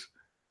theaters,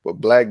 but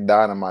Black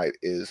Dynamite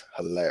is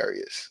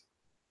hilarious.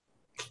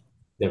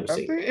 Never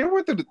seen it. It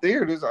went to the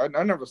theaters.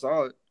 I never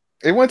saw it.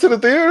 It went to the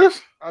theaters?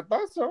 I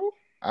thought so.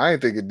 I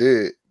didn't think it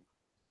did.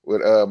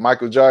 With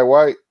Michael Jai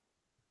White.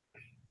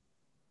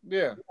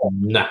 Yeah.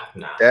 Nah.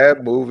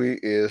 That movie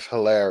is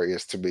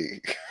hilarious to me.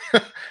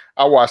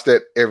 I watch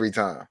that every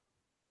time.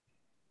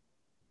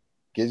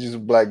 Get you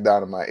some Black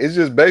Dynamite. It's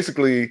just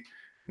basically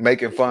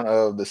making fun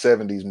of the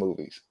 70s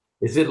movies.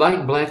 Is it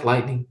like Black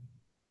Lightning?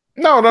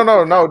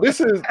 No. This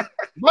is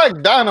Black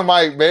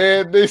Dynamite,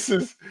 man.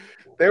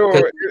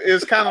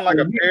 It's kind of like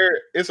a parody.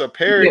 It's a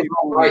parody. Yeah,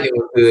 Black Lightning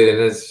was good,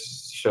 and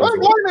Black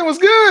Lightning was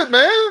good,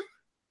 man.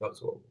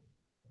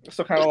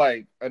 So kind of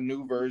like a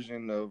new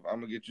version of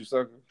I'm Gonna Get You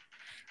Sucker.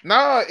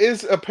 No,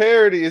 it's a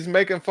parody. It's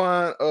making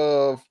fun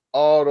of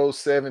all those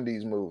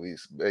 70s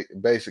movies,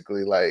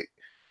 basically, like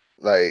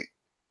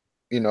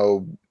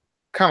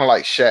kind of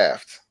like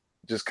Shaft,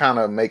 just kind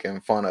of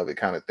making fun of it,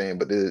 kind of thing.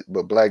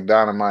 But Black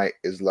Dynamite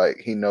is like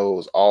he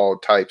knows all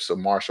types of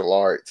martial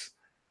arts,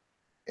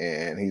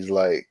 and he's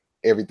like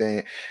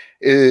everything.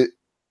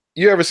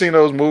 You ever seen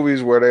those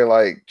movies where they're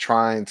like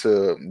trying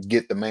to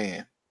get the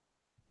man?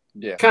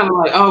 Yeah. Kind of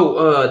like,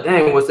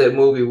 dang, what's that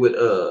movie with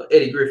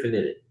Eddie Griffin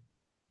in it?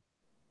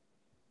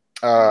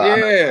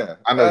 Yeah.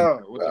 I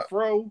know. With the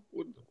fro.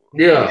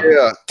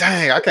 Yeah.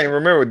 Dang, I can't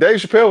remember. Dave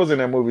Chappelle was in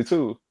that movie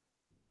too.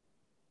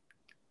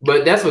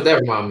 But that's what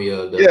that reminded me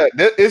of, though. Yeah,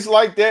 it's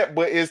like that,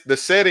 but it's the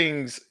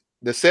settings.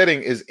 The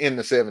setting is in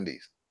the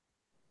 70s.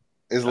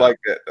 It's like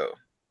that though.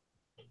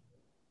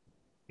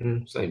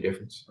 Same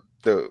difference.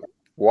 Dude,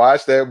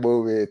 watch that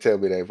movie and tell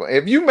me that.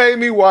 If you made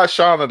me watch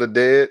Shaun of the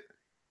Dead,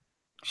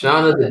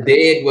 Shaun of the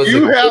Dead was.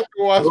 You have to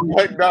watch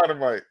Black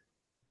Dynamite.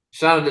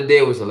 Shaun of the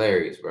Dead was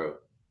hilarious, bro.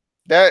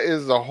 That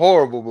is a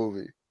horrible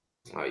movie.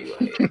 Oh, you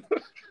hate.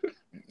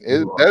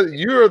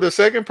 You're the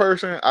second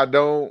person I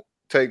don't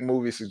take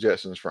movie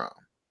suggestions from.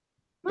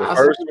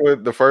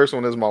 The first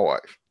one is my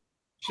wife.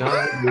 Shaun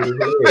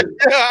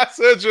I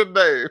said your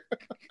name.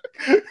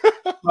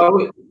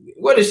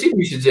 What does she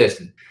be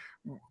suggesting?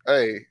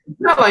 Hey, it's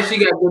not like she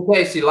got good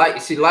taste.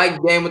 She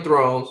liked Game of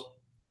Thrones.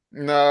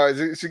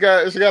 No, she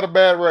got a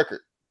bad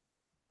record.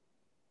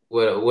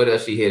 What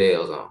else she hit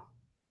L's on?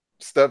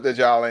 Stuff that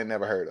y'all ain't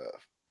never heard of.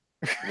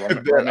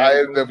 That I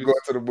ended up going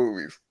to the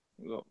movies.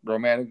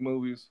 Romantic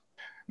movies?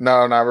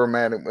 No, not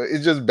romantic.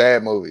 It's just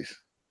bad movies.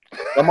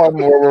 Some of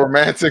them were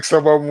romantic,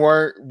 some of them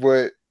weren't.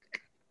 But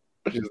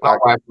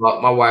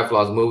my wife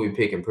lost movie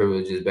picking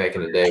privileges back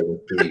in the day when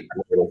she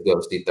let's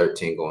go see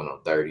 13 going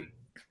on 30.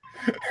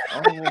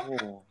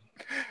 Oh,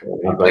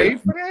 you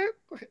paid for that?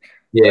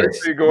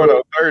 Yes, going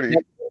on 30.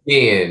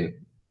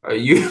 Again, are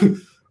you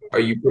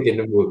picking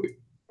the movie?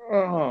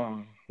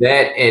 Oh.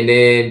 That, and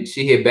then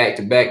she hit back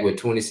to back with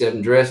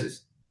 27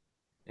 dresses,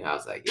 and I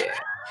was like, yeah.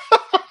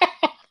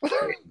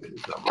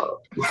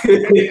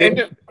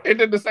 And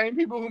then the same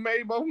people who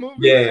made both movies?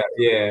 Yeah.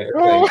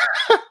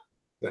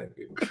 Same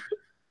people.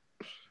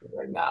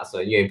 Like, nah, so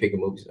you ain't picking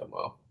movies no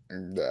more.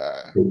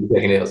 Nah. You're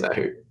picking else out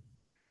here.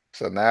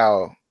 So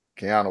now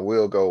Kiana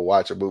will go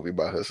watch a movie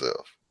by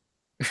herself.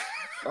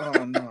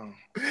 Oh no.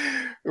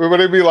 But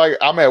it'd be like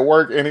I'm at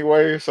work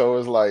anyway, so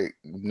it's like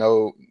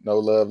no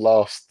love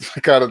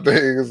lost kind of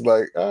thing. It's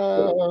like,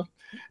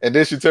 and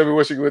then she tell me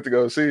what she went to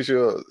go see.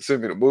 She'll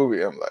send me the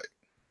movie. I'm like,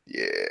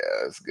 yeah,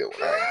 it's a good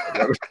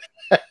one.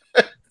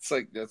 It's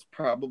like that's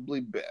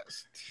probably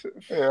best.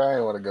 Yeah, I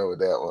ain't want to go with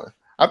that one.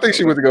 I think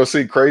she went to go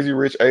see Crazy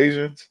Rich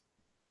Asians.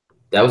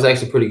 That was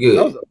actually pretty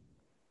good.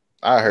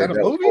 I heard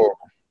that was horrible.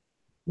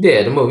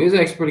 Yeah, the movie is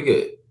actually pretty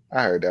good.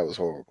 I heard that was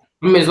horrible.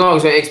 I mean, as long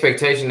as your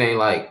expectation ain't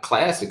like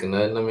classic or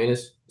nothing, I mean,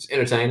 it's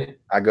entertaining.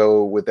 I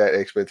go with that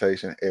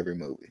expectation every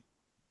movie.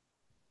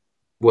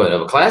 What,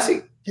 of a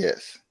classic?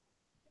 Yes.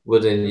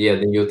 Well, then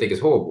you'll think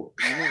it's horrible.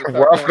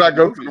 Why would I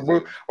go to the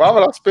movie? Why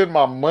would I spend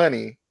my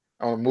money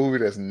on a movie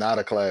that's not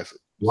a classic?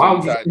 Why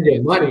would you spend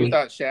your money? You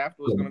thought Shaft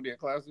was going to be a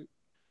classic?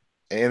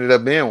 It ended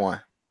up being one.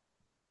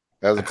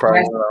 That was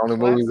probably one of the only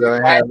movies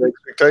that I had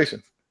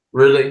expectations.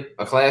 Really?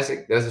 A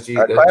classic? That's what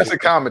you. A classic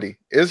comedy.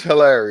 It's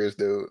hilarious,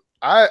 dude.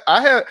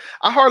 I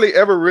hardly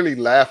ever really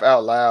laugh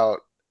out loud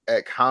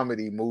at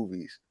comedy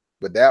movies,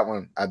 but that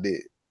one I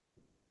did.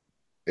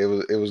 It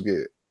was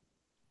good.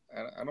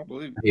 I don't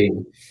believe it.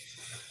 Yeah.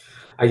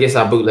 I guess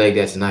I bootleg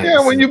that tonight.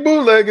 Yeah, when you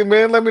bootleg it,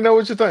 man, let me know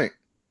what you think.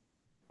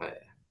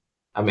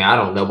 I mean, I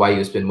don't know why you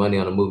would spend money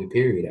on a movie,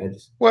 period.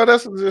 Well,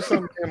 that's just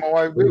something me and my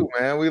wife do,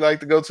 man. We like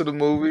to go to the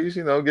movies,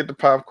 get the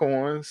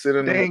popcorn, sit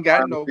in. They ain't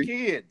got no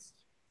kids.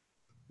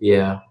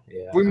 Yeah.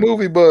 We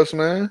movie buffs,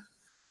 man.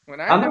 When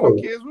I had no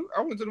kids,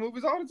 I went to the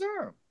movies all the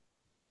time.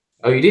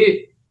 Oh, you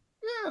did?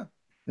 Yeah.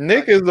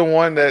 Nick is the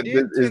one that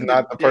is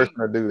not the person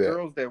to do that.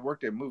 Girls that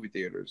worked at movie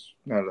theaters.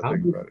 Now that I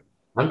think about it.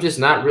 I'm just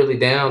not really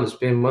down to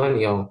spend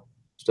money on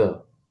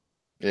stuff.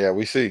 Yeah,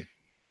 we see.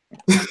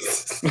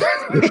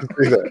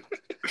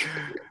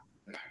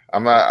 I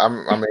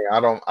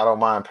don't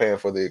mind paying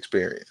for the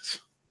experience.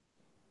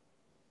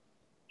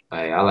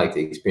 I like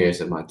the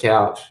experience of my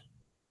couch.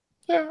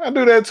 Yeah, I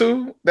do that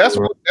too. That's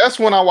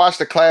when I watch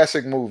the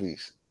classic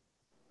movies.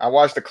 I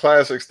watch the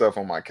classic stuff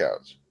on my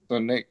couch. So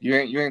Nick, you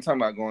ain't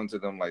talking about going to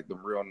them like the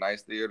real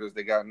nice theaters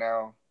they got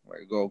now,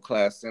 like Gold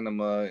Class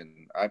Cinema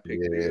and iPic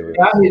Theater.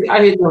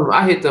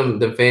 I hit them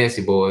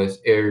fancy boys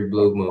every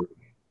blue movie.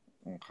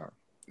 Okay.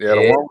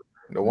 Yeah,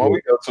 the one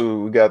we go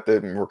to, we got the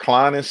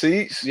reclining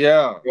seats.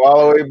 Yeah. Go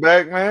all the way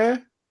back,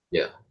 man.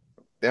 Yeah.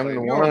 Them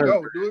the ones.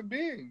 Go do it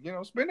big.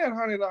 Spend that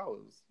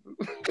 $100.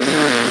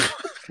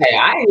 Hey,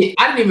 I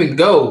didn't even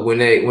go when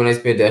they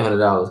spent that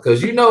 $100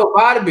 because if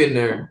I'd have been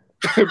there,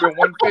 it'd been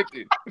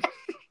 $150.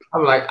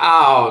 I'm like,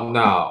 oh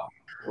no,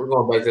 we're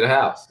going back to the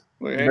house.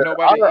 Well, ain't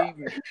nobody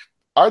eating.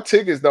 Our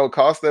tickets don't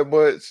cost that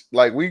much.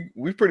 Like we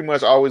pretty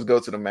much always go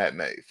to the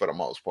matinee for the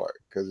most part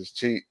because it's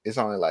cheap. It's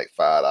only like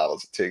 $5 a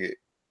ticket.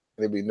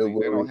 It'd be new.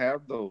 They don't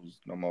have those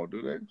no more,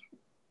 do they?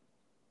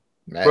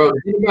 Matinee. Bro,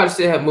 did anybody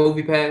still have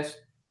Movie Pass?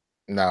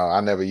 No,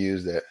 I never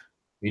used that.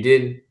 You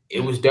didn't?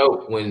 it was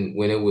dope when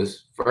it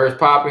was first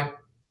popping.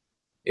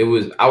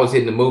 I was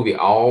hitting the movie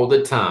all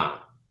the time.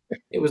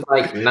 It was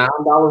like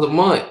 $9 a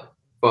month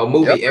for a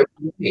movie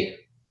every day.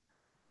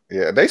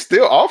 Yeah, they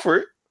still offer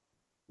it.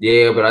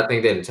 Yeah, but I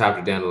think they chopped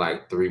it down to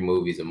like 3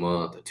 movies a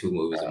month or 2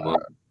 movies a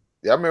month.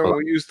 Yeah, I remember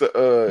we used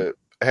to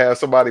have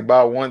somebody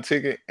buy one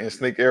ticket and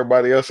sneak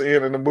everybody else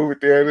in the movie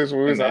theaters.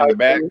 We was in the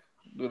back,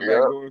 the back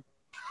door.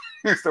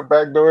 Used to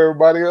backdoor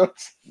everybody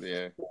else.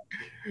 Yeah,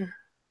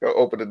 go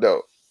open the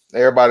door.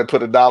 Everybody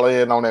put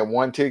 $1 in on that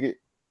one ticket.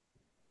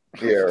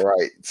 Yeah,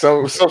 right.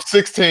 Some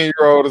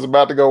 16-year-old is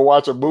about to go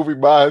watch a movie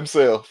by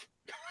himself.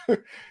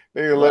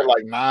 They let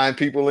like 9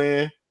 people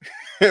in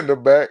the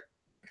back.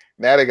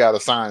 Now they got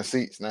assigned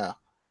seats now.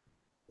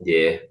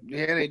 Yeah,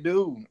 they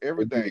do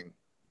everything.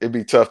 It'd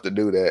be tough to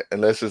do that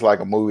unless it's like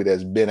a movie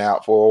that's been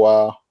out for a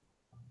while.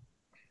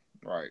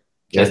 Right.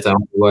 That's the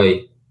only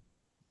way.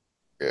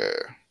 Yeah.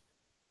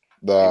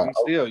 Even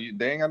still,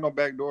 they ain't got no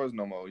back doors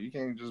no more. You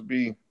can't just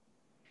be.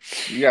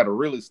 You got to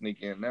really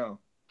sneak in now.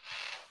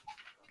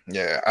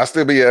 Yeah, I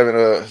still be having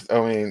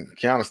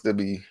Keanu still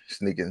be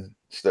sneaking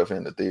stuff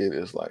in the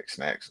theaters like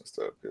snacks and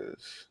stuff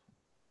because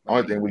the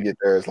only thing we get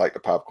there is like the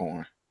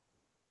popcorn.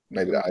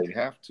 Maybe the ice. You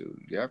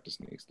have to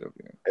sneak stuff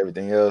in.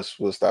 Everything else,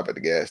 we'll stop at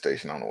the gas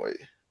station on the way.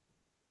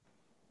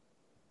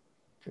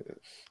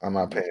 I'm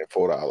not paying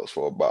 $4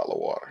 for a bottle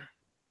of water.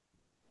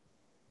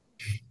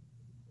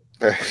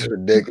 That's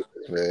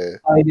ridiculous, man.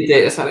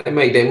 That's how they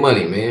make their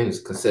money, man. It's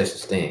a concession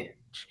stand.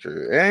 It's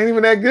true. It ain't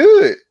even that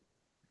good.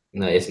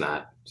 No, it's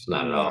not. It's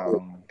not at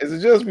all. Is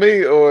it just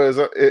me, or is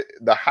it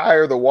the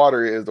higher the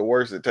water is, the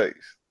worse it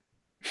tastes?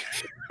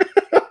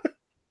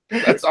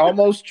 That's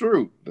almost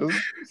true.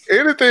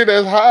 Anything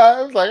that's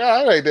high, it's like,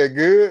 it ain't that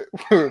good.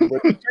 But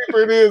the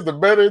cheaper it is, the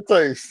better it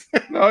tastes.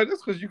 No,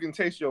 that's because you can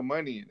taste your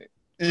money in it.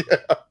 Yeah.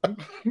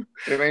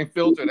 It ain't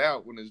filtered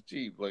out when it's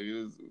cheap. Like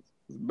it's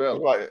better.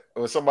 Like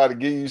when somebody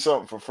give you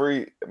something for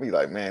free, it be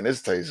like, man,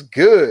 this tastes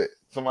good.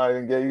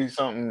 Somebody gave you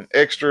something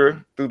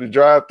extra through the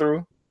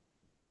drive-through.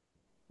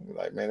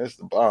 Like, man, this is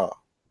the bomb.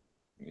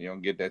 You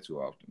don't get that too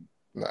often.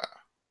 Nah.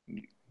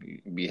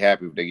 You'd be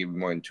happy if they give you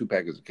more than 2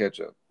 packets of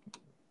ketchup.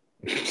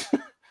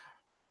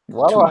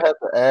 Why do I have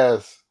to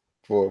ask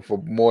for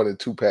more than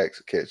 2 packs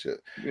of ketchup?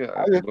 Yeah,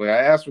 I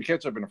asked for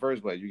ketchup in the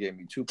first place. You gave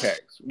me 2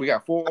 packs. We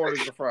got 4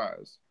 orders of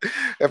fries.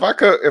 If I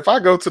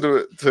go to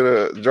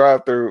the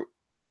drive-through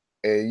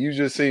and you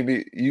just see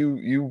me,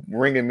 you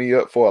ringing me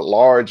up for a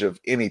large of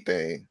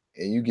anything,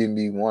 and you give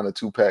me 1 or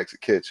 2 packs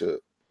of ketchup,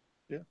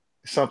 yeah,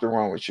 there's something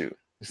wrong with you.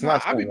 It's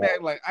not. I be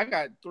mad. Like I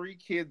got 3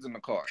 kids in the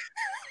car.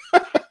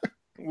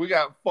 We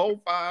got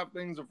 4, 5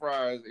 things of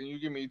fries, and you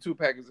give me 2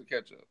 packets of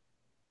ketchup.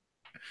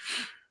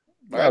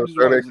 Like,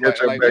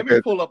 let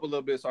me pull up a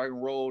little bit so I can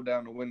roll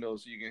down the window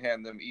so you can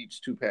hand them each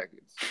 2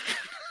 packets.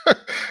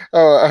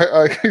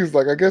 He's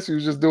like, I guess he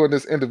was just doing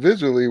this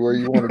individually where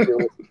you want to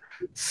do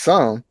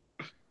some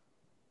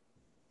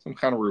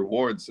kind of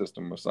reward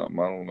system or something.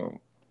 I don't know.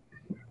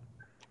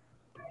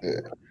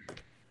 Yeah.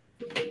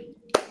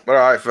 But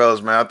all right,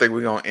 fellas, man, I think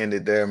we're going to end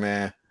it there,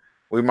 man.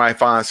 We might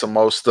find some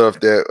more stuff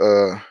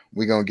that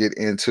we're going to get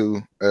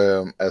into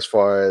as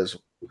far as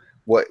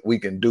what we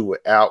can do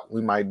without.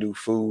 We might do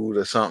food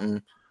or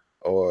something,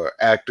 or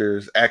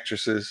actors,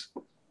 actresses.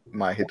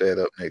 Might hit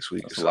that up next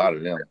week. That's a lot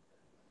of them.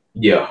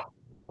 Yeah,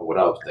 what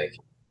I was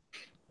thinking.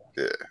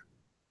 Yeah,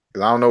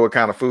 because I don't know what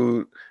kind of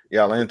food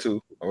y'all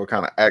into, or what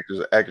kind of actors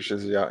or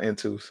actresses y'all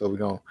into. So we're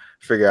going to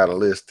figure out a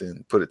list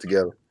and put it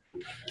together.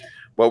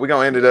 But we're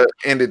going to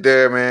end it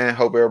there, man.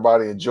 Hope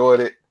everybody enjoyed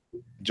it.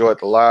 Enjoyed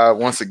the live.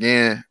 Once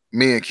again,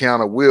 me and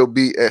Keanu will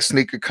be at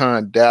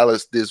SneakerCon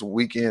Dallas this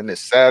weekend, this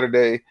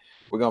Saturday.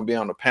 We're going to be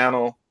on the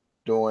panel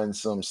doing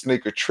some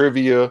sneaker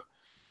trivia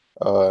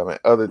and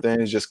other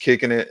things, just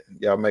kicking it.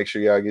 Y'all make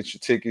sure y'all get your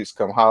tickets.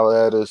 Come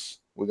holler at us.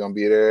 We're going to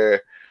be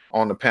there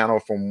on the panel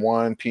from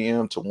 1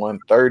 p.m. to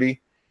 1:30.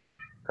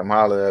 Come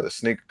holler at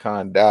us,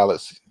 SneakerCon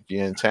Dallas. If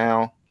you're in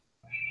town,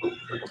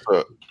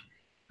 what's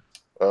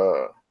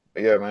up?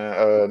 Yeah,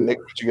 man. Nick,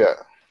 what you got?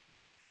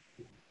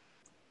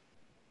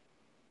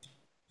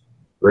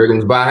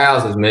 Brigham's buy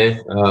houses, man.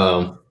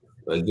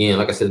 Again,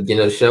 like I said at the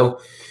beginning of the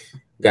show,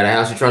 got a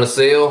house you're trying to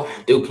sell,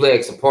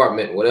 duplex,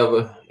 apartment,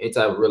 whatever, any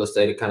type of real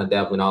estate, kind of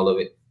dabble in all of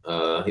it.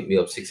 Hit me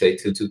up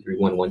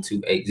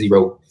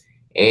 682-231-1280.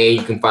 And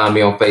you can find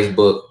me on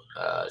Facebook.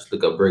 Just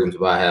look up Brigham's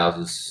buy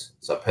houses.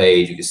 It's our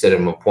page. You can set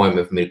an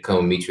appointment for me to come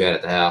and meet you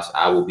at the house.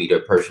 I will be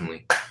there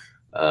personally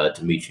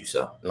to meet you.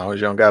 So as long as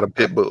you don't got a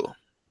pit bull.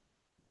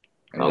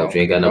 You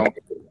ain't got no.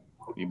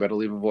 You better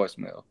leave a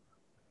voicemail.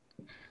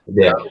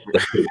 Yeah.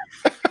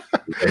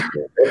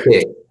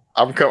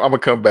 I'm gonna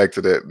come back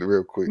to that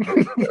real quick.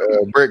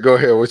 Brett, go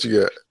ahead. What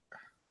you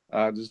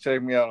got? Just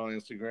check me out on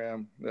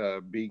Instagram,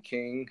 B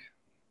King.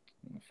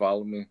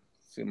 Follow me.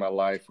 See my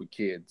life with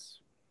kids.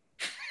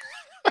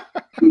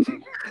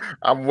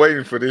 I'm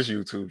waiting for this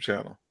YouTube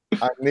channel.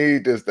 I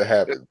need this to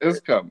happen. It's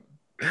coming.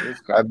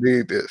 I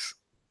need this.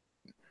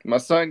 My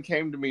son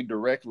came to me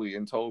directly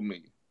and told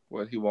me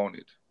what he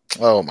wanted.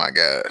 Oh my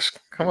gosh!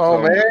 Come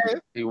on, man.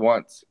 He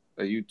wants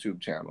a YouTube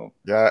channel.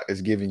 God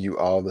is giving you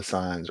all the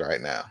signs right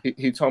now.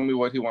 He told me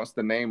what he wants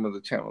the name of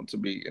the channel to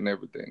be and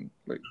everything.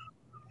 Like,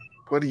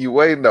 what are you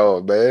waiting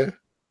on, man?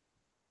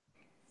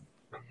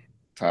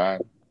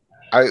 Time.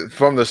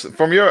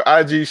 From your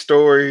IG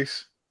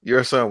stories,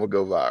 your son will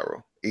go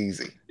viral.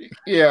 Easy.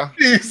 Yeah.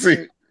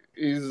 Easy.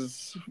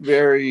 He's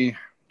very.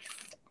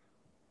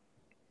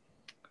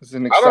 It's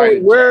an I don't.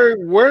 exciting.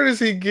 Where does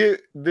he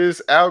get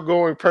this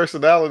outgoing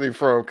personality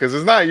from? Because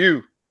it's not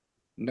you.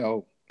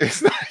 No.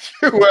 It's not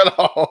you at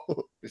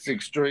all. It's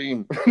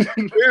extreme.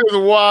 It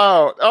was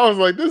wild. I was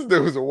like, this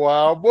dude's a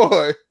wild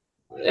boy.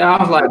 Yeah,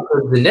 I was like,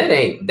 that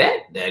ain't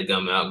that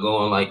gum out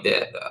going like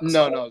that.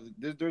 No.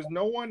 There's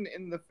no one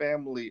in the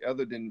family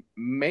other than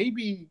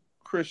maybe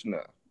Krishna,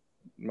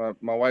 my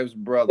wife's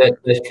brother.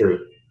 That's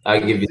true. I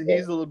give you.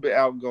 He's a little bit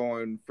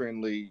outgoing,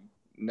 friendly,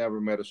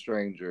 never met a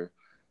stranger.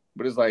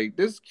 But it's like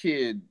this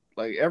kid,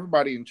 like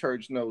everybody in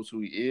church knows who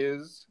he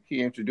is.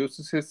 He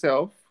introduces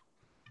himself,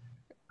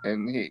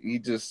 and he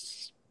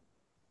just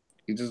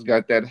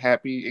got that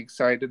happy,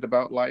 excited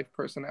about life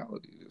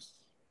personality.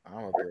 I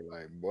don't feel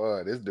like,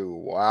 boy, this dude,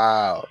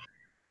 wow.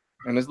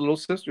 And his little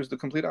sister's the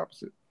complete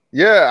opposite.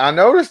 Yeah, I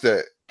noticed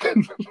that.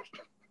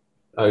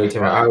 Oh, you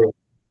talking about?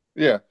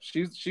 Yeah,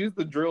 she's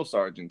the drill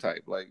sergeant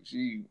type. Like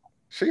she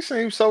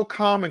seems so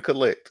calm and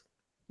collect.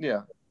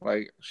 Yeah,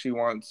 like she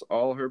wants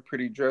all her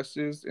pretty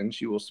dresses, and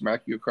she will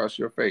smack you across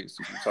your face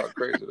if you talk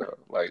crazy to her.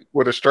 Like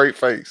with a straight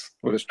face.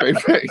 With a straight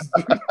face.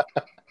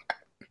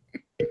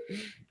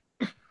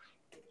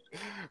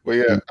 But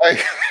yeah,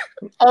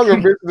 I was gonna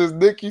mention this.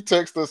 Nikki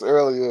texted us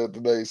earlier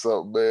today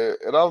something, man,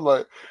 and I'm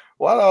like,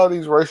 why do all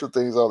these racial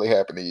things only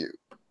happen to you?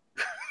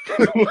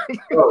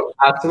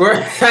 I swear,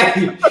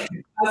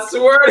 I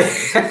swear.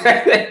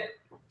 Hey,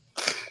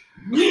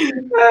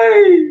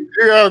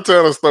 you gotta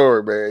tell a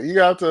story, man. You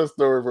gotta tell a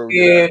story from me.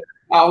 Yeah,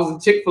 I was in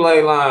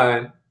Chick-fil-A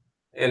line,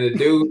 and the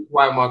dude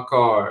swiped my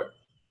card,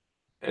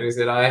 and he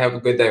said, "I have a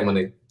good day, my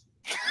nigga."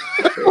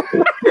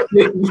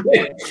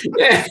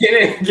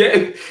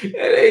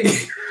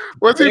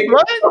 Was he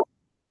black?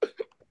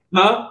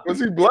 Huh? Was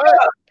he black?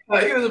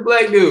 He was a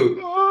black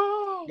dude.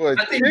 But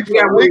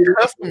Chick-fil-A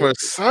customer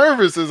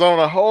service is on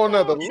a whole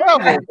nother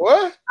level, boy.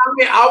 I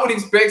mean, I would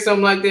expect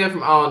something like that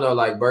from, I don't know,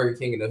 like Burger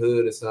King in the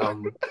hood or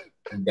something.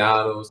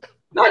 McDonald's.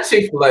 Not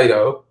Chick-fil-A,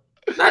 though.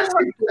 Not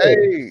Chick-fil-A.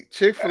 Hey,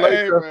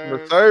 Chick-fil-A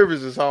customer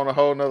service is on a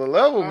whole nother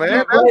level,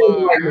 man.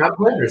 My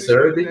pleasure,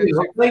 sir.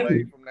 Thank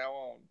you. From now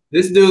on.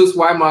 This dude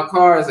swiped my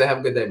card and said, "Have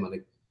a good day, my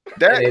nigga."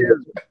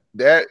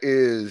 That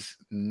is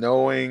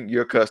knowing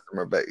your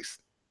customer base.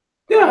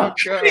 Yeah.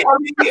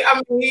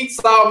 I mean, he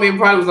saw me and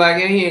probably was like,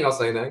 he ain't gonna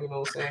say nothing, you know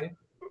what I'm saying?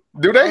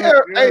 Do they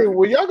have, hey,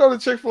 when y'all go to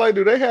Chick-fil-A,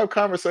 do they have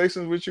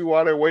conversations with you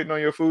while they're waiting on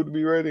your food to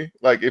be ready?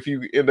 Like if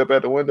you end up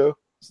at the window?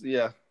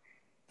 Yeah.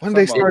 When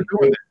they start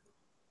doing that?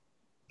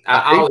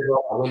 I always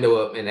roll my window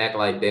up and act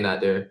like they're not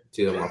there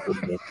till my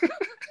food.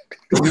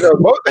 You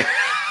know,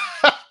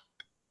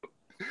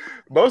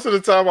 most of the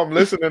time I'm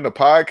listening to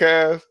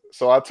podcasts,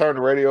 so I turn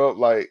the radio up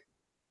like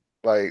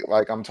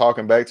I'm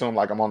talking back to them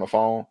like I'm on the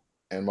phone,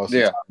 and most of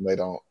the time they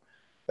don't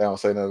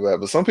say nothing about that.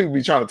 But some people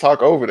be trying to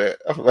talk over that.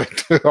 I'm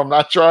like, I'm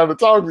not trying to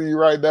talk to you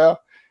right now.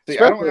 See,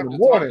 I don't have to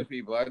talk to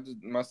people.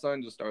 My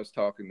son just starts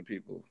talking to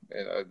people,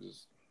 and I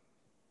just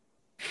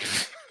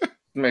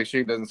make sure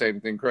he doesn't say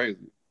anything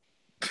crazy.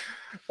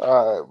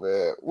 All right,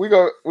 man. We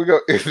go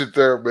end it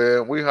there,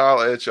 man. We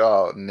holler at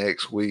y'all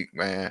next week,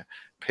 man.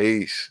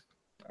 Peace.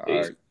 All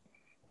right.